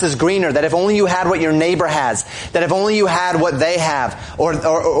grass is greener, that if only you had what your neighbor has, that if only you had what they have, or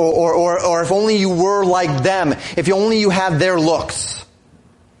if only you were like them, if only you had their looks,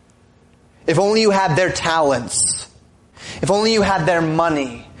 if only you had their talents, if only you had their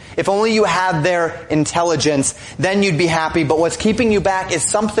money, if only you had their intelligence, then you'd be happy. But what's keeping you back is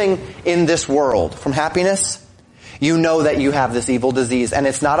something in this world. From happiness, you know that you have this evil disease. And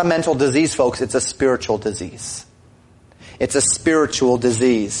it's not a mental disease, folks. It's a spiritual disease. It's a spiritual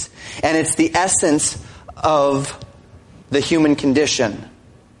disease. And it's the essence of the human condition.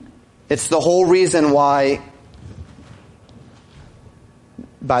 It's the whole reason why,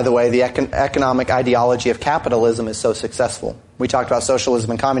 by the way, the economic ideology of capitalism is so successful. We talked about socialism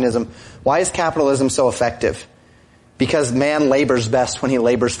and communism. Why is capitalism so effective? Because man labors best when he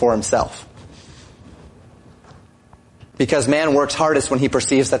labors for himself. Because man works hardest when he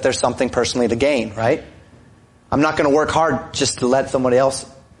perceives that there's something personally to gain, right? I'm not going to work hard just to let somebody else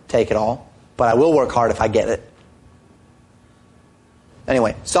take it all, but I will work hard if I get it.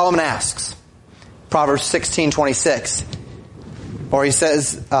 Anyway, Solomon asks, Proverbs 16:26, or he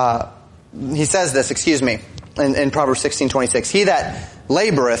says this, in Proverbs 16:26, he that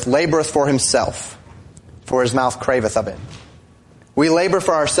laboreth for himself, for his mouth craveth of it. We labor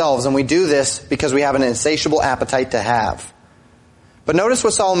for ourselves, and we do this because we have an insatiable appetite to have. But notice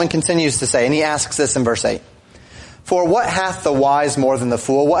what Solomon continues to say, and he asks this in verse 8. For what hath the wise more than the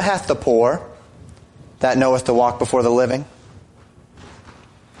fool? What hath the poor that knoweth to walk before the living?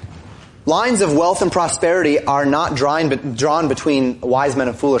 Lines of wealth and prosperity are not drawn between wise men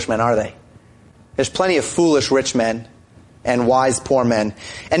and foolish men, are they? There's plenty of foolish rich men and wise poor men.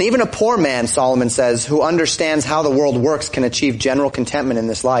 And even a poor man, Solomon says, who understands how the world works can achieve general contentment in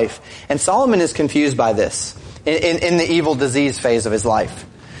this life. And Solomon is confused by this in the evil disease phase of his life.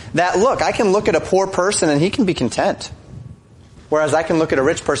 That, look, I can look at a poor person and he can be content. Whereas I can look at a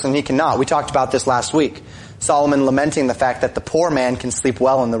rich person and he cannot. We talked about this last week. Solomon lamenting the fact that the poor man can sleep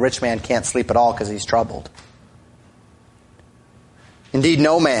well and the rich man can't sleep at all because he's troubled. Indeed,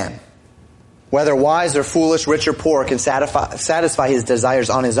 no man, whether wise or foolish, rich or poor, can satisfy his desires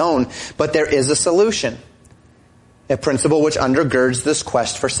on his own, but there is a solution. A principle which undergirds this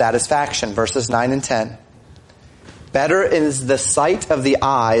quest for satisfaction. Verses 9 and 10. Better is the sight of the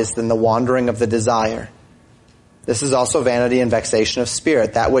eyes than the wandering of the desire. This is also vanity and vexation of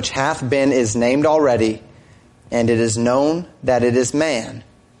spirit. That which hath been is named already, and it is known that it is man.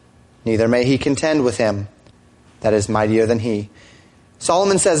 Neither may he contend with him that is mightier than he.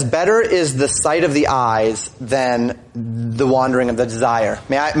 Solomon says, better is the sight of the eyes than the wandering of the desire.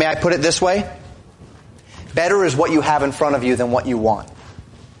 May I put it this way? Better is what you have in front of you than what you want.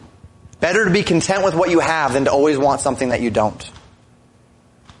 Better to be content with what you have than to always want something that you don't.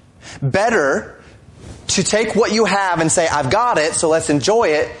 Better to take what you have and say, I've got it, so let's enjoy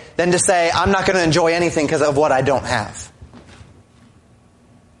it, than to say, I'm not going to enjoy anything because of what I don't have.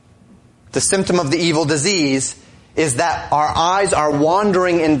 The symptom of the evil disease is that our eyes are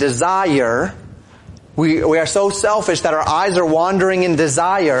wandering in desire. We are so selfish that our eyes are wandering in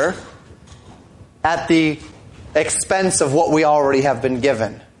desire at the expense of what we already have been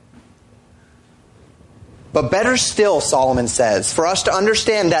given. But better still, Solomon says, for us to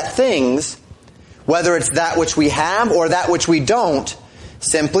understand that things, whether it's that which we have or that which we don't,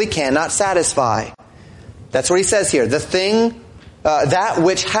 simply cannot satisfy. That's what he says here. The thing, that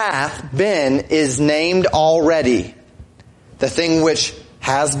which hath been is named already. The thing which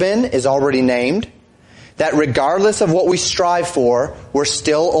has been is already named. That regardless of what we strive for, we're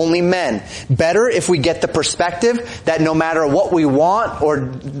still only men. Better if we get the perspective that no matter what we want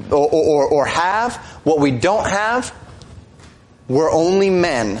or have, what we don't have, we're only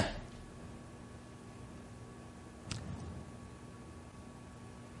men.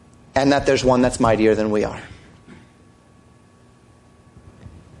 And that there's one that's mightier than we are.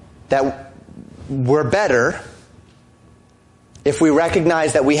 That we're better if we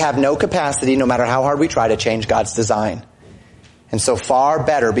recognize that we have no capacity, no matter how hard we try, to change God's design. And so far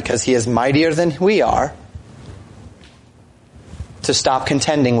better, because He is mightier than we are, to stop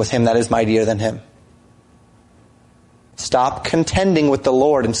contending with Him that is mightier than Him. Stop contending with the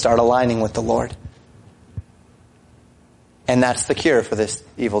Lord and start aligning with the Lord. And that's the cure for this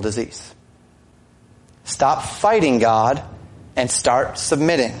evil disease. Stop fighting God and start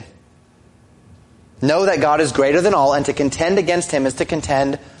submitting. Know that God is greater than all, and to contend against Him is to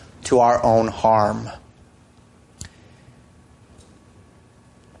contend to our own harm.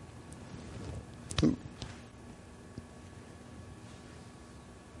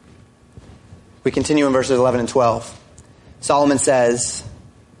 We continue in verses 11 and 12. Solomon says,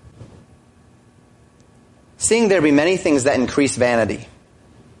 seeing there be many things that increase vanity,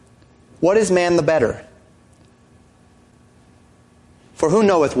 what is man the better? For who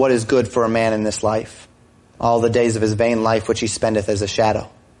knoweth what is good for a man in this life, all the days of his vain life which he spendeth as a shadow?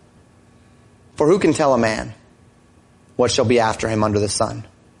 For who can tell a man what shall be after him under the sun?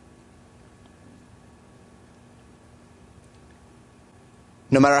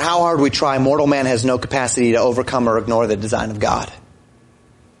 No matter how hard we try, mortal man has no capacity to overcome or ignore the design of God.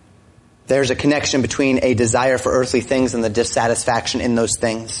 There's a connection between a desire for earthly things and the dissatisfaction in those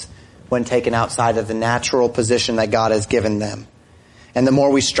things when taken outside of the natural position that God has given them. And the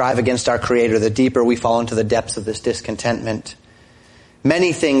more we strive against our Creator, the deeper we fall into the depths of this discontentment.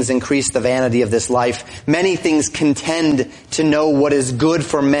 Many things increase the vanity of this life. Many things contend to know what is good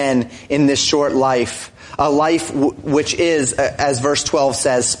for men in this short life. A life which is, as verse 12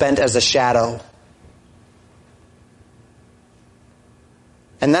 says, spent as a shadow.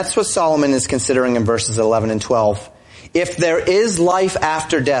 And that's what Solomon is considering in verses 11 and 12. If there is life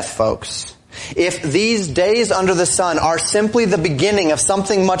after death, folks, if these days under the sun are simply the beginning of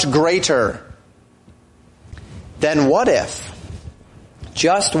something much greater, then what if,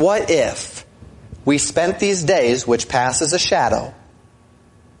 just what if, we spent these days, which pass as a shadow,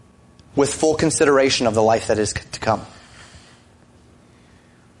 with full consideration of the life that is to come?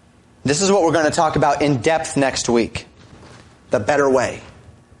 This is what we're going to talk about in depth next week. The better way.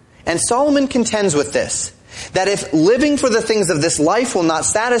 And Solomon contends with this, that if living for the things of this life will not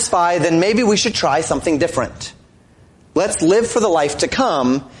satisfy, then maybe we should try something different. Let's live for the life to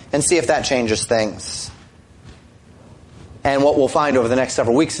come and see if that changes things. And what we'll find over the next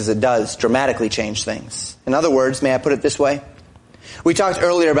several weeks is it does dramatically change things. In other words, may I put it this way? We talked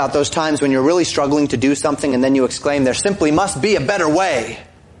earlier about those times when you're really struggling to do something and then you exclaim, there simply must be a better way.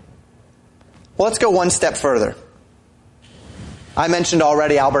 Well, let's go one step further. I mentioned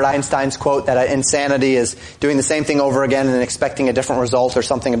already Albert Einstein's quote that insanity is doing the same thing over again and expecting a different result or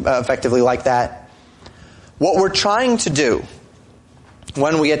something effectively like that. What we're trying to do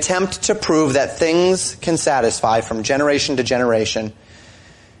when we attempt to prove that things can satisfy from generation to generation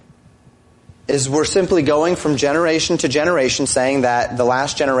is we're simply going from generation to generation saying that the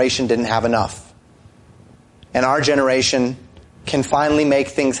last generation didn't have enough. And our generation can finally make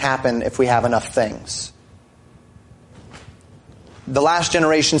things happen if we have enough things. The last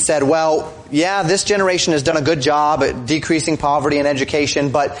generation said, well, yeah, this generation has done a good job at decreasing poverty and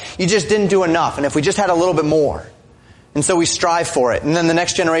education, but you just didn't do enough. And if we just had a little bit more. And so we strive for it. And then the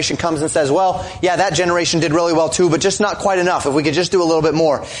next generation comes and says, well, yeah, that generation did really well too, but just not quite enough. If we could just do a little bit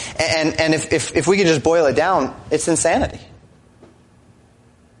more. And if we could just boil it down, it's insanity.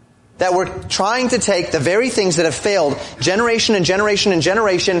 That we're trying to take the very things that have failed generation and generation and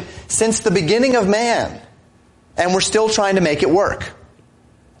generation since the beginning of man. And we're still trying to make it work.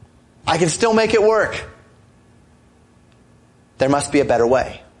 I can still make it work. There must be a better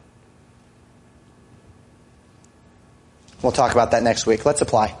way. We'll talk about that next week. Let's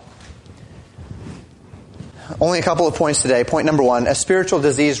apply. Only a couple of points today. Point number 1, a spiritual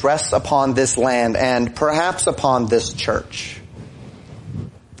disease rests upon this land and perhaps upon this church.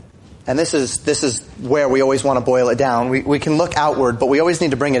 And this is where we always want to boil it down. We can look outward, but we always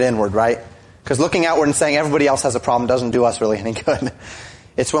need to bring it inward, right? Because looking outward and saying everybody else has a problem doesn't do us really any good.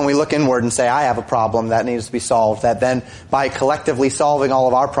 It's when we look inward and say, I have a problem that needs to be solved, that then by collectively solving all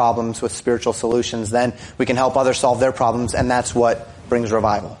of our problems with spiritual solutions, then we can help others solve their problems, and that's what brings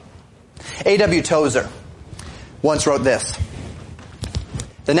revival. A.W. Tozer once wrote this: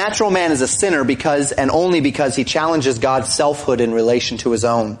 the natural man is a sinner because and only because he challenges God's selfhood in relation to his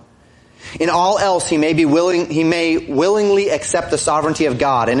own. In all else, he may willingly accept the sovereignty of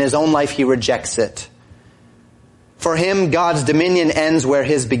God. In his own life, he rejects it. For him, God's dominion ends where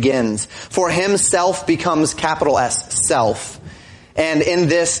his begins. For him, self becomes capital S, self. And in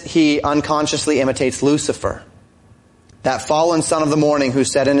this, he unconsciously imitates Lucifer, that fallen son of the morning who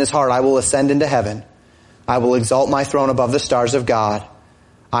said in his heart, I will ascend into heaven. I will exalt my throne above the stars of God.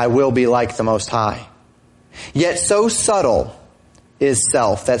 I will be like the Most High. Yet so subtle is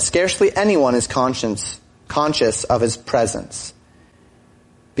self that scarcely anyone is conscious of his presence.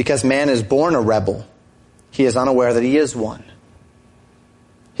 Because man is born a rebel, he is unaware that he is one.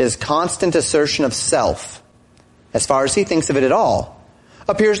 His constant assertion of self, as far as he thinks of it at all,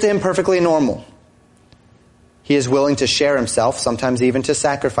 appears to him perfectly normal. He is willing to share himself, sometimes even to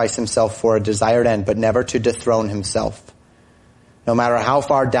sacrifice himself for a desired end, but never to dethrone himself. No matter how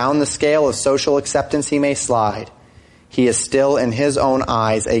far down the scale of social acceptance he may slide, he is still in his own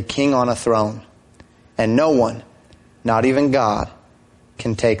eyes a king on a throne. And no one, not even God,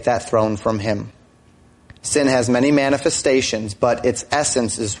 can take that throne from him. Sin has many manifestations, but its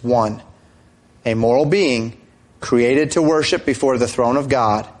essence is one. A moral being, created to worship before the throne of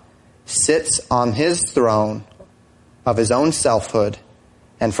God, sits on his throne of his own selfhood,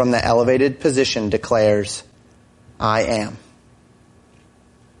 and from the elevated position declares, I am.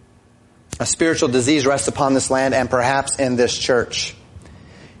 A spiritual disease rests upon this land and perhaps in this church.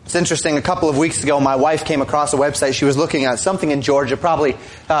 It's interesting, a couple of weeks ago, my wife came across a website. She was looking at something in Georgia, probably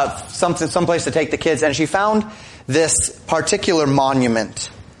someplace to take the kids, and she found this particular monument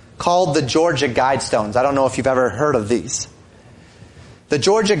called the Georgia Guidestones. I don't know if you've ever heard of these. The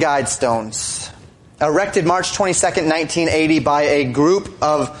Georgia Guidestones, erected March 22nd, 1980 by a group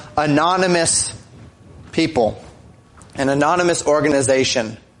of anonymous people, an anonymous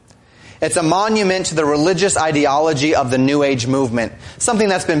organization. It's a monument to the religious ideology of the New Age movement, something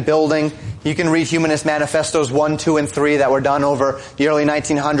that's been building. You can read Humanist Manifestos 1, 2, and 3 that were done over the early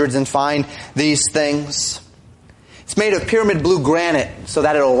 1900s and find these things. It's made of pyramid blue granite so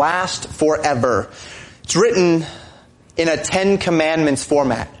that it'll last forever. It's written in a 10 Commandments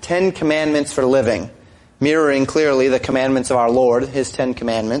format, 10 Commandments for living, mirroring clearly the commandments of our Lord, His 10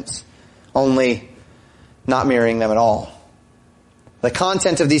 Commandments, only not mirroring them at all. The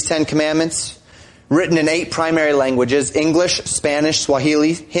content of these 10 Commandments, written in 8 primary languages: English, Spanish,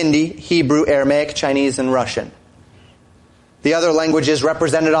 Swahili, Hindi, Hebrew, Aramaic, Chinese, and Russian. The other languages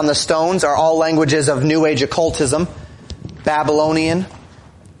represented on the stones are all languages of New Age occultism: Babylonian,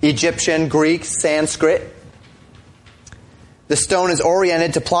 Egyptian, Greek, Sanskrit. The stone is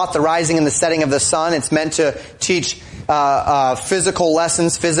oriented to plot the rising and the setting of the sun. It's meant to teach physical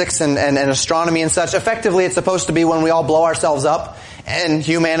lessons, physics and astronomy and such. Effectively, it's supposed to be when we all blow ourselves up and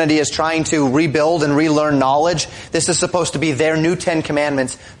humanity is trying to rebuild and relearn knowledge. This is supposed to be their new 10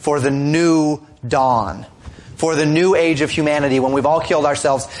 Commandments for the new dawn, for the new age of humanity when we've all killed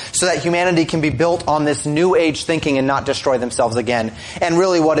ourselves, so that humanity can be built on this new age thinking and not destroy themselves again. And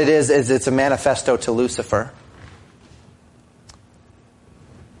really what it is it's a manifesto to Lucifer.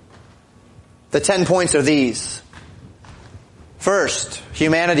 The 10 points are these. First,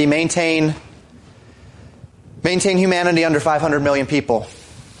 humanity, maintain humanity under 500 million people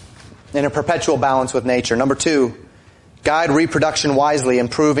in a perpetual balance with nature. Number 2, guide reproduction wisely,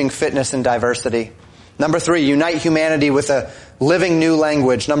 improving fitness and diversity. Number 3, unite humanity with a living new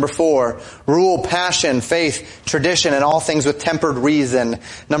language. Number 4, rule passion, faith, tradition, and all things with tempered reason.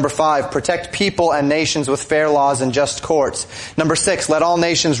 Number 5, protect people and nations with fair laws and just courts. Number 6, let all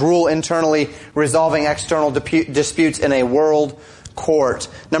nations rule internally, resolving external disputes in a world court.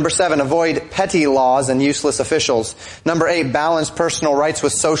 Number 7, avoid petty laws and useless officials. Number 8, balance personal rights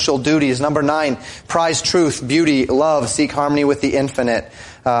with social duties. Number 9, prize truth, beauty, love, seek harmony with the infinite.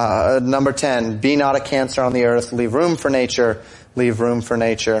 Number 10, be not a cancer on the earth, leave room for nature, leave room for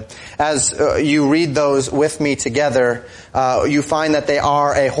nature. As you read those with me together, you find that they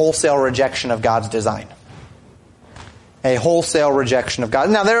are a wholesale rejection of God's design. A wholesale rejection of God.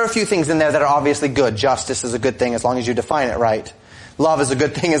 Now, there are a few things in there that are obviously good. Justice is a good thing as long as you define it right. Love is a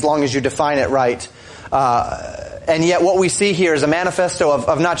good thing as long as you define it right. And yet what we see here is a manifesto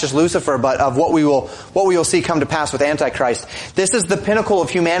of not just Lucifer, but of what we will see come to pass with Antichrist. This is the pinnacle of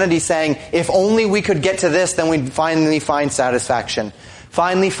humanity saying, if only we could get to this, then we'd finally find satisfaction.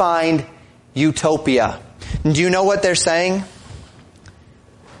 Finally find utopia. And do you know what they're saying?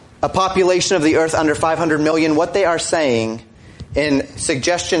 A population of the earth under 500 million, what they are saying in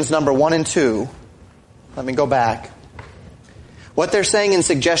suggestions number 1 and 2, let me go back. What they're saying in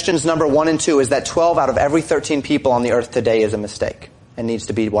suggestions number 1 and 2 is that 12 out of every 13 people on the earth today is a mistake and needs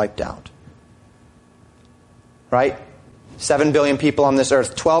to be wiped out. Right? 7 billion people on this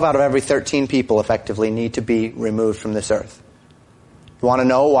earth, 12 out of every 13 people effectively need to be removed from this earth. You want to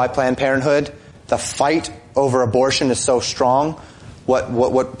know why Planned Parenthood, the fight over abortion is so strong?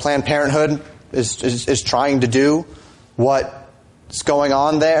 What Planned Parenthood is trying to do, what's going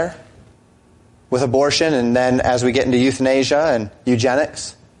on there with abortion, and then as we get into euthanasia and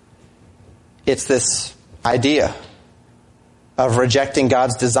eugenics, it's this idea of rejecting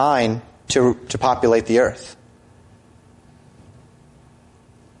God's design to populate the earth.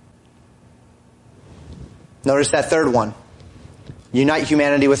 Notice that third one. Unite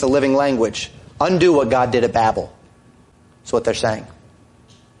humanity with a living language. Undo what God did at Babel. That's what they're saying.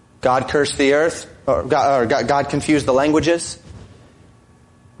 God cursed the earth, or God confused the languages,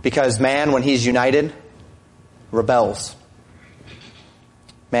 because man, when he's united, rebels.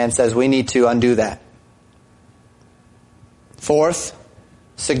 Man says we need to undo that. Fourth,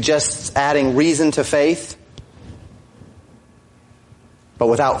 suggests adding reason to faith. But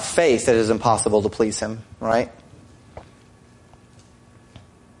without faith, it is impossible to please him, right?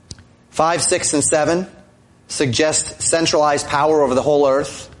 5, 6, and 7 suggest centralized power over the whole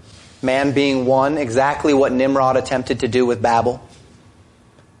earth. Man being one, exactly what Nimrod attempted to do with Babel.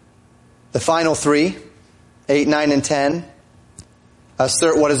 The final 3, 8, 9, and 10,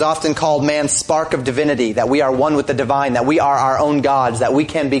 assert what is often called man's spark of divinity, that we are one with the divine, that we are our own gods, that we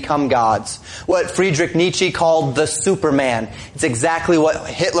can become gods. What Friedrich Nietzsche called the Superman. It's exactly what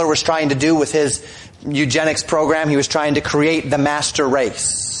Hitler was trying to do with his eugenics program. He was trying to create the master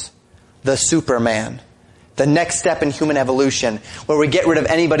race, the Superman. The next step in human evolution, where we get rid of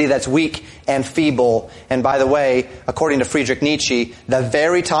anybody that's weak and feeble. And by the way, according to Friedrich Nietzsche, the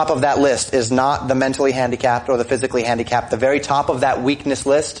very top of that list is not the mentally handicapped or the physically handicapped. The very top of that weakness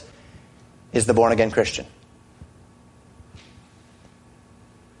list is the born-again Christian.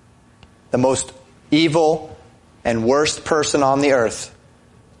 The most evil and worst person on the earth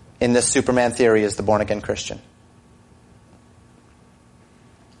in this Superman theory is the born-again Christian.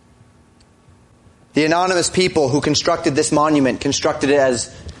 The anonymous people who constructed this monument constructed it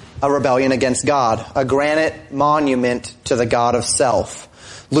as a rebellion against God, a granite monument to the God of self.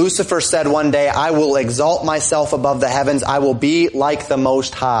 Lucifer said one day, I will exalt myself above the heavens. I will be like the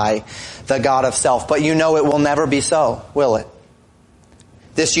Most High, the God of self. But you know it will never be so, will it?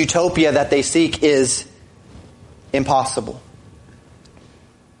 This utopia that they seek is impossible.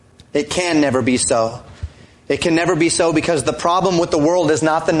 It can never be so. It can never be so because the problem with the world is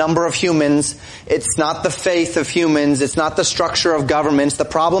not the number of humans. It's not the faith of humans. It's not the structure of governments. The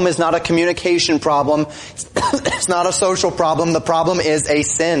problem is not a communication problem. It's not a social problem. The problem is a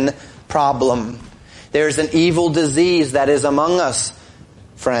sin problem. There's an evil disease that is among us,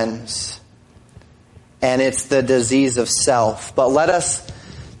 friends. And it's the disease of self. But let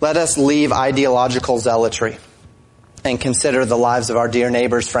us leave ideological zealotry and consider the lives of our dear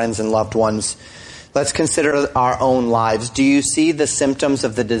neighbors, friends, and loved ones. Let's consider our own lives. Do you see the symptoms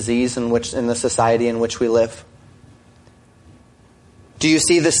of the disease in the society in which we live? Do you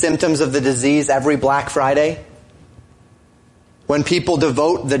see the symptoms of the disease every Black Friday? When people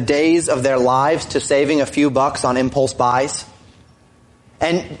devote the days of their lives to saving a few bucks on impulse buys?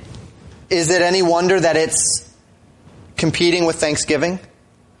 And is it any wonder that it's competing with Thanksgiving?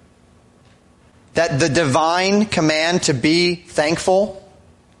 That the divine command to be thankful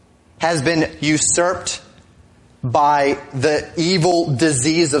has been usurped by the evil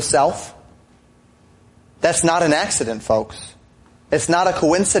disease of self? That's not an accident, folks. It's not a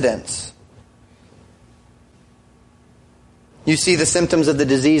coincidence. You see the symptoms of the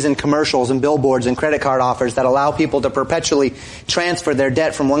disease in commercials and billboards and credit card offers that allow people to perpetually transfer their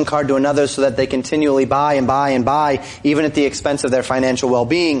debt from one card to another so that they continually buy and buy and buy, even at the expense of their financial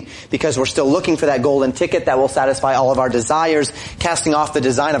well-being, because we're still looking for that golden ticket that will satisfy all of our desires, casting off the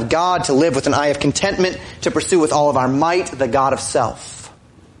design of God to live with an eye of contentment, to pursue with all of our might the God of self.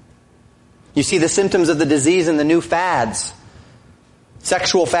 You see the symptoms of the disease in the new fads,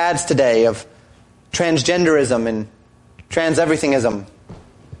 sexual fads today of transgenderism and Trans everythingism.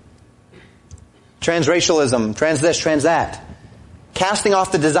 Transracialism. Trans this, trans that. Casting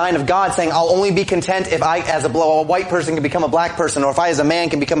off the design of God, saying, I'll only be content if I, as a white person, can become a black person, or if I, as a man,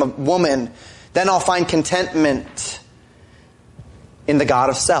 can become a woman. Then I'll find contentment in the God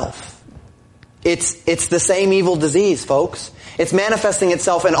of self. It's the same evil disease, folks. It's manifesting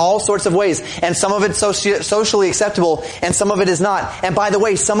itself in all sorts of ways. And some of it's socially acceptable, and some of it is not. And by the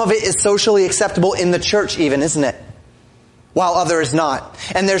way, some of it is socially acceptable in the church even, isn't it? While other is not.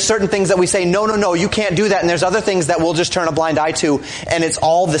 And there's certain things that we say, no, you can't do that. And there's other things that we'll just turn a blind eye to. And it's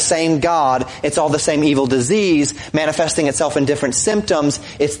all the same God. It's all the same evil disease manifesting itself in different symptoms.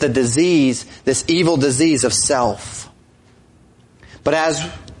 It's the disease, this evil disease of self. But as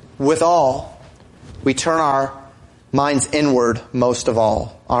with all, we turn our minds inward most of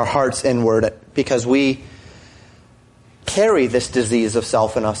all, our hearts inward, because we carry this disease of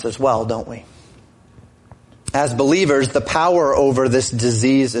self in us as well, don't we? As believers, the power over this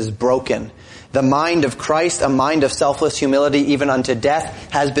disease is broken. The mind of Christ, a mind of selfless humility, even unto death,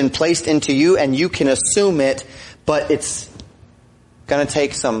 has been placed into you, and you can assume it, but it's going to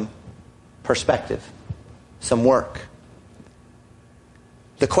take some perspective, some work.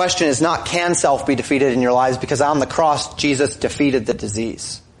 The question is not, can self be defeated in your lives? Because on the cross, Jesus defeated the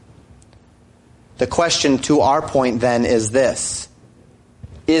disease. The question to our point then is this: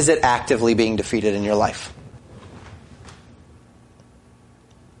 is it actively being defeated in your life?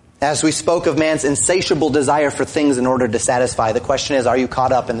 As we spoke of man's insatiable desire for things in order to satisfy, the question is, are you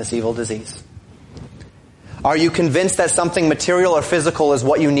caught up in this evil disease? Are you convinced that something material or physical is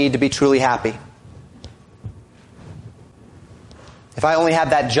what you need to be truly happy? If I only had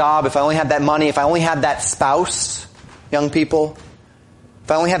that job, if I only had that money, if I only had that spouse, young people,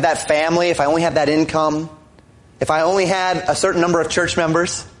 if I only had that family, if I only had that income, if I only had a certain number of church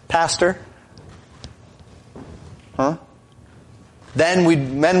members, pastor, then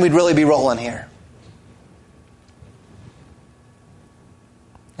we'd really be rolling here.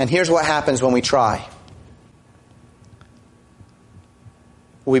 And here's what happens when we try.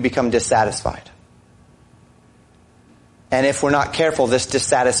 We become dissatisfied. And if we're not careful, this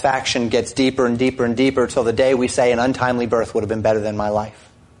dissatisfaction gets deeper and deeper and deeper till the day we say an untimely birth would have been better than my life.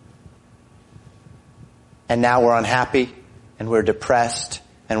 And now we're unhappy, and we're depressed,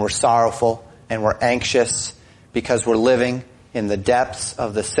 and we're sorrowful, and we're anxious because we're living in the depths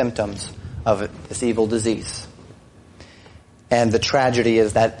of the symptoms of this evil disease. And the tragedy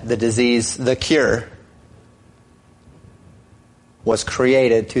is that the disease, the cure, was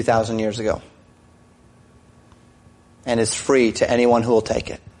created 2,000 years ago. And is free to anyone who will take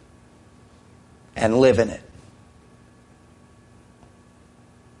it and live in it.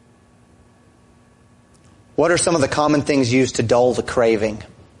 What are some of the common things used to dull the craving?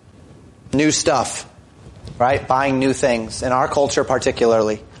 New stuff, right? Buying new things. In our culture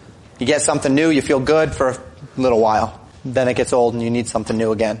particularly. You get something new, you feel good for a little while. Then it gets old and you need something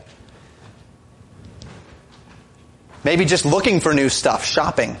new again. Maybe just looking for new stuff,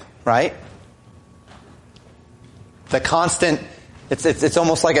 shopping, right? The constant, it's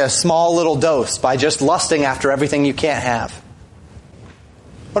almost like a small little dose by just lusting after everything you can't have.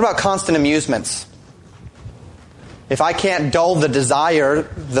 What about constant amusements? If I can't dull the desire,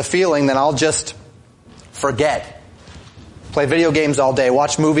 the feeling, then I'll just forget. Play video games all day,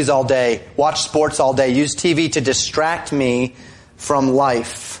 watch movies all day, watch sports all day, use TV to distract me from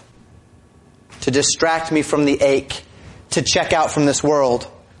life, to distract me from the ache, to check out from this world.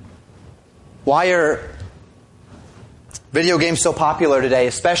 Why are video games so popular today,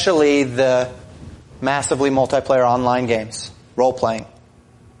 especially the massively multiplayer online games, role-playing?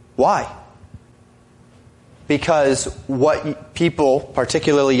 Why? Because what people,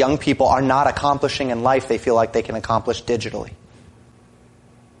 particularly young people, are not accomplishing in life, they feel like they can accomplish digitally.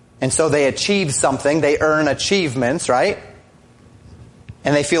 And so they achieve something, they earn achievements, right?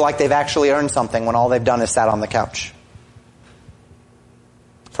 And they feel like they've actually earned something when all they've done is sat on the couch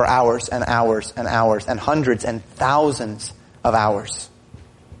for hours and hours and hours and hundreds and thousands of hours,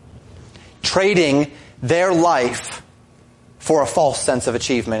 trading their life for a false sense of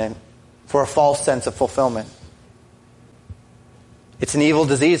achievement and for a false sense of fulfillment. It's an evil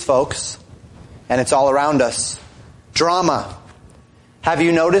disease, folks, and it's all around us. Drama. Have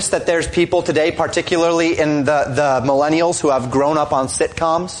you noticed that there's people today, particularly in the millennials, who have grown up on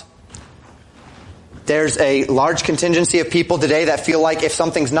sitcoms? There's a large contingency of people today that feel like if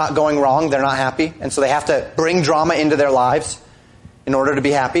something's not going wrong, they're not happy. And so they have to bring drama into their lives in order to be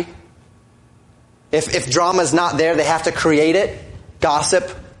happy. If drama's not there, they have to create it. Gossip,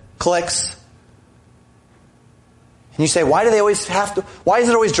 clicks. And you say, why is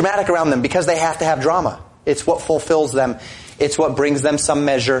it always dramatic around them? Because they have to have drama. It's what fulfills them. It's what brings them some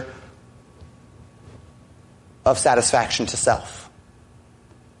measure of satisfaction to self.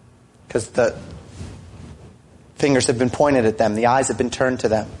 Because the fingers have been pointed at them. The eyes have been turned to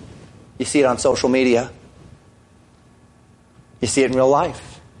them. You see it on social media. You see it in real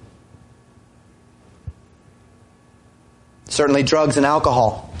life. Certainly drugs and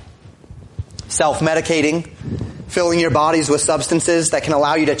alcohol. Self-medicating. Filling your bodies with substances that can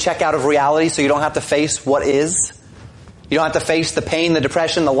allow you to check out of reality so you don't have to face what is. You don't have to face the pain, the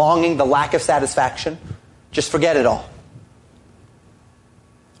depression, the longing, the lack of satisfaction. Just forget it all.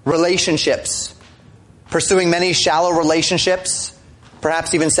 Relationships. Pursuing many shallow relationships,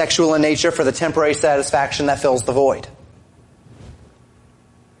 perhaps even sexual in nature, for the temporary satisfaction that fills the void.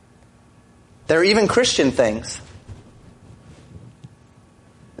 There are even Christian things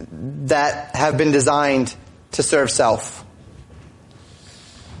that have been designed to serve self.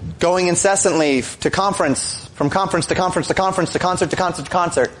 Going incessantly to conference, from conference to conference to conference to concert to concert to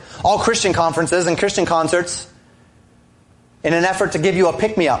concert. All Christian conferences and Christian concerts in an effort to give you a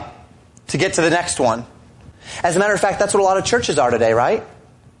pick-me-up to get to the next one. As a matter of fact, that's what a lot of churches are today, right?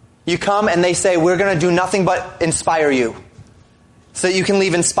 You come and they say, we're going to do nothing but inspire you. So that you can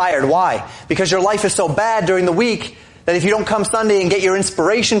leave inspired. Why? Because your life is so bad during the week that if you don't come Sunday and get your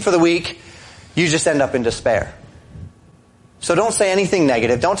inspiration for the week, you just end up in despair. So don't say anything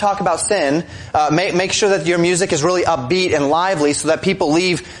negative. Don't talk about sin. Make sure that your music is really upbeat and lively so that people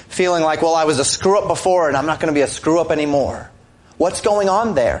leave feeling like, well, I was a screw-up before and I'm not going to be a screw-up anymore. What's going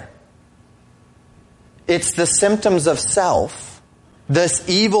on there? It's the symptoms of self, this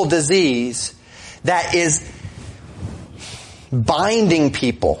evil disease that is binding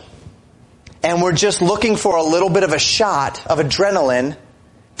people. And we're just looking for a little bit of a shot of adrenaline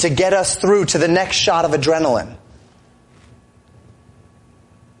to get us through to the next shot of adrenaline.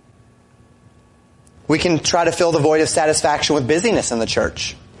 We can try to fill the void of satisfaction with busyness in the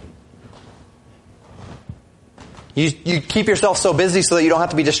church. You keep yourself so busy so that you don't have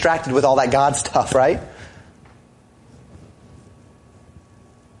to be distracted with all that God stuff, right?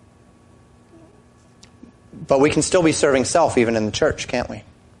 But we can still be serving self even in the church, can't we?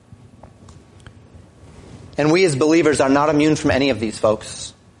 And we as believers are not immune from any of these,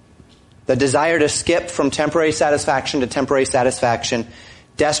 folks. The desire to skip from temporary satisfaction to temporary satisfaction,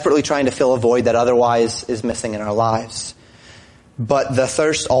 desperately trying to fill a void that otherwise is missing in our lives. But the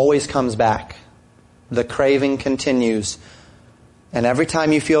thirst always comes back. The craving continues. And every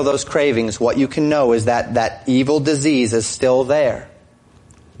time you feel those cravings, what you can know is that that evil disease is still there,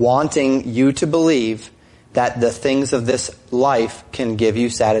 wanting you to believe that the things of this life can give you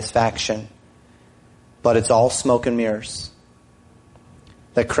satisfaction. But it's all smoke and mirrors.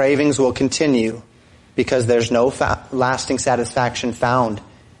 The cravings will continue because there's no lasting satisfaction found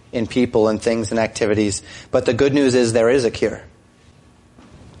in people and things and activities. But the good news is there is a cure.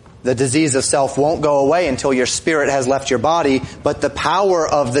 The disease of self won't go away until your spirit has left your body, but the power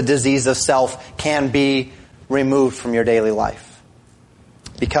of the disease of self can be removed from your daily life.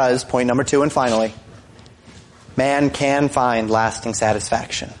 Because, point number 2 and finally, man can find lasting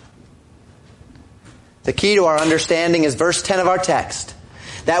satisfaction. The key to our understanding is verse 10 of our text.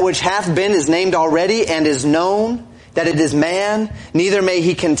 That which hath been is named already and is known, that it is man, neither may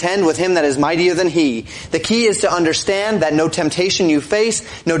he contend with him that is mightier than he. The key is to understand that no temptation you face,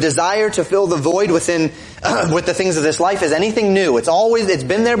 no desire to fill the void within with the things of this life is anything new. It's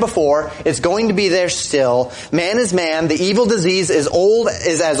been there before, it's going to be there still. Man is man, the evil disease is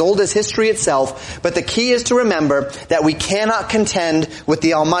as old as history itself, but the key is to remember that we cannot contend with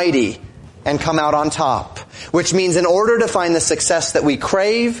the Almighty and come out on top. Which means in order to find the success that we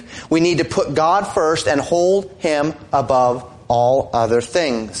crave, we need to put God first and hold Him above all other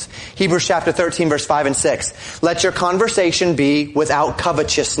things. Hebrews chapter 13 verse 5 and 6. Let your conversation be without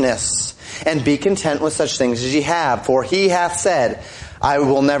covetousness, and be content with such things as ye have. For He hath said, I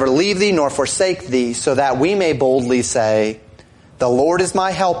will never leave thee nor forsake thee, so that we may boldly say, the Lord is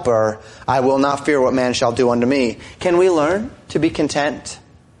my helper, I will not fear what man shall do unto me. Can we learn to be content?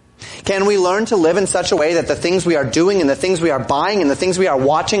 Can we learn to live in such a way that the things we are doing and the things we are buying and the things we are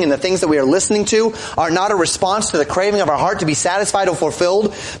watching and the things that we are listening to are not a response to the craving of our heart to be satisfied or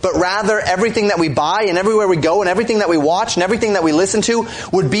fulfilled, but rather everything that we buy and everywhere we go and everything that we watch and everything that we listen to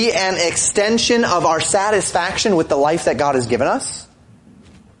would be an extension of our satisfaction with the life that God has given us?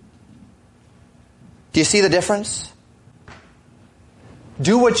 Do you see the difference?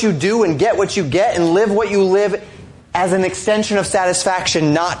 Do what you do and get what you get and live what you live as an extension of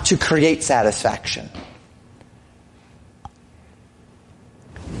satisfaction, not to create satisfaction.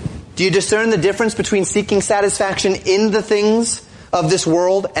 Do you discern the difference between seeking satisfaction in the things of this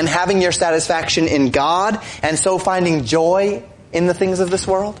world and having your satisfaction in God, and so finding joy in the things of this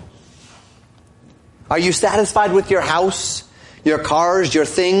world? Are you satisfied with your house, your cars, your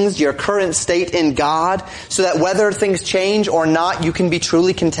things, your current state in God, so that whether things change or not, you can be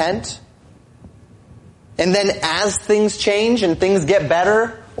truly content? And then as things change and things get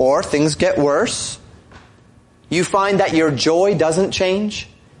better or things get worse, you find that your joy doesn't change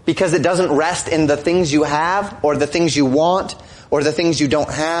because it doesn't rest in the things you have or the things you want or the things you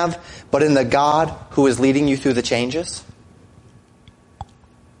don't have, but in the God who is leading you through the changes?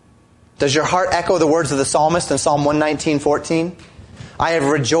 Does your heart echo the words of the psalmist in Psalm 119:14? I have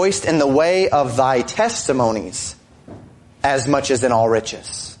rejoiced in the way of thy testimonies as much as in all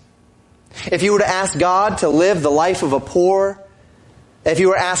riches. If you were to ask God to live the life of a poor, if you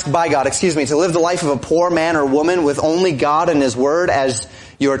were asked by God, to live the life of a poor man or woman with only God and His Word as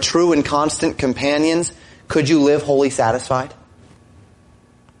your true and constant companions, could you live wholly satisfied?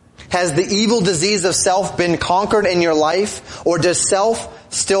 Has the evil disease of self been conquered in your life, or does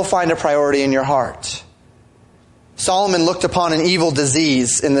self still find a priority in your heart? Solomon looked upon an evil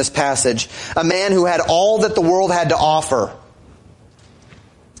disease in this passage, a man who had all that the world had to offer.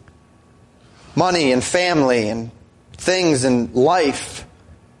 Money and family and things and life.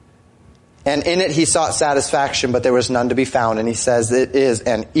 And in it he sought satisfaction, but there was none to be found. And he says it is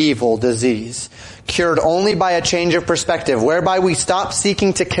an evil disease, cured only by a change of perspective, whereby we stop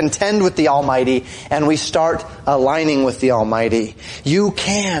seeking to contend with the Almighty and we start aligning with the Almighty. You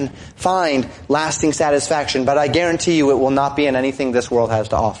can find lasting satisfaction, but I guarantee you it will not be in anything this world has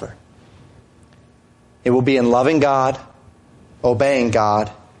to offer. It will be in loving God, obeying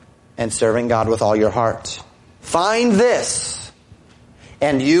God, and serving God with all your heart. Find this,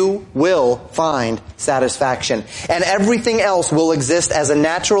 and you will find satisfaction. And everything else will exist as a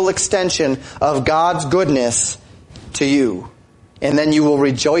natural extension of God's goodness to you. And then you will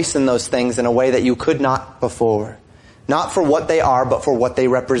rejoice in those things in a way that you could not before. Not for what they are, but for what they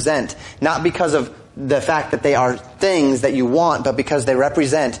represent. Not because of the fact that they are things that you want, but because they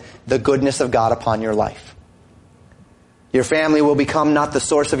represent the goodness of God upon your life. Your family will become not the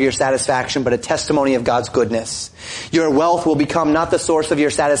source of your satisfaction, but a testimony of God's goodness. Your wealth will become not the source of your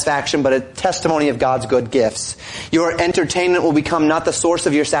satisfaction, but a testimony of God's good gifts. Your entertainment will become not the source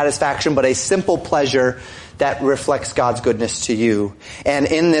of your satisfaction, but a simple pleasure that reflects God's goodness to you. And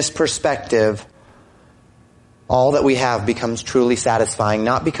in this perspective, all that we have becomes truly satisfying,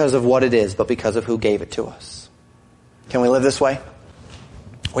 not because of what it is, but because of who gave it to us. Can we live this way?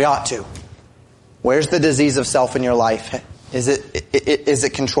 We ought to. Where's the disease of self in your life? Is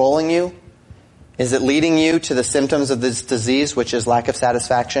it controlling you? Is it leading you to the symptoms of this disease, which is lack of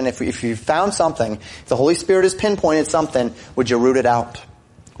satisfaction? If you found something, if the Holy Spirit has pinpointed something, would you root it out?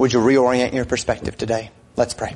 Would you reorient your perspective today? Let's pray.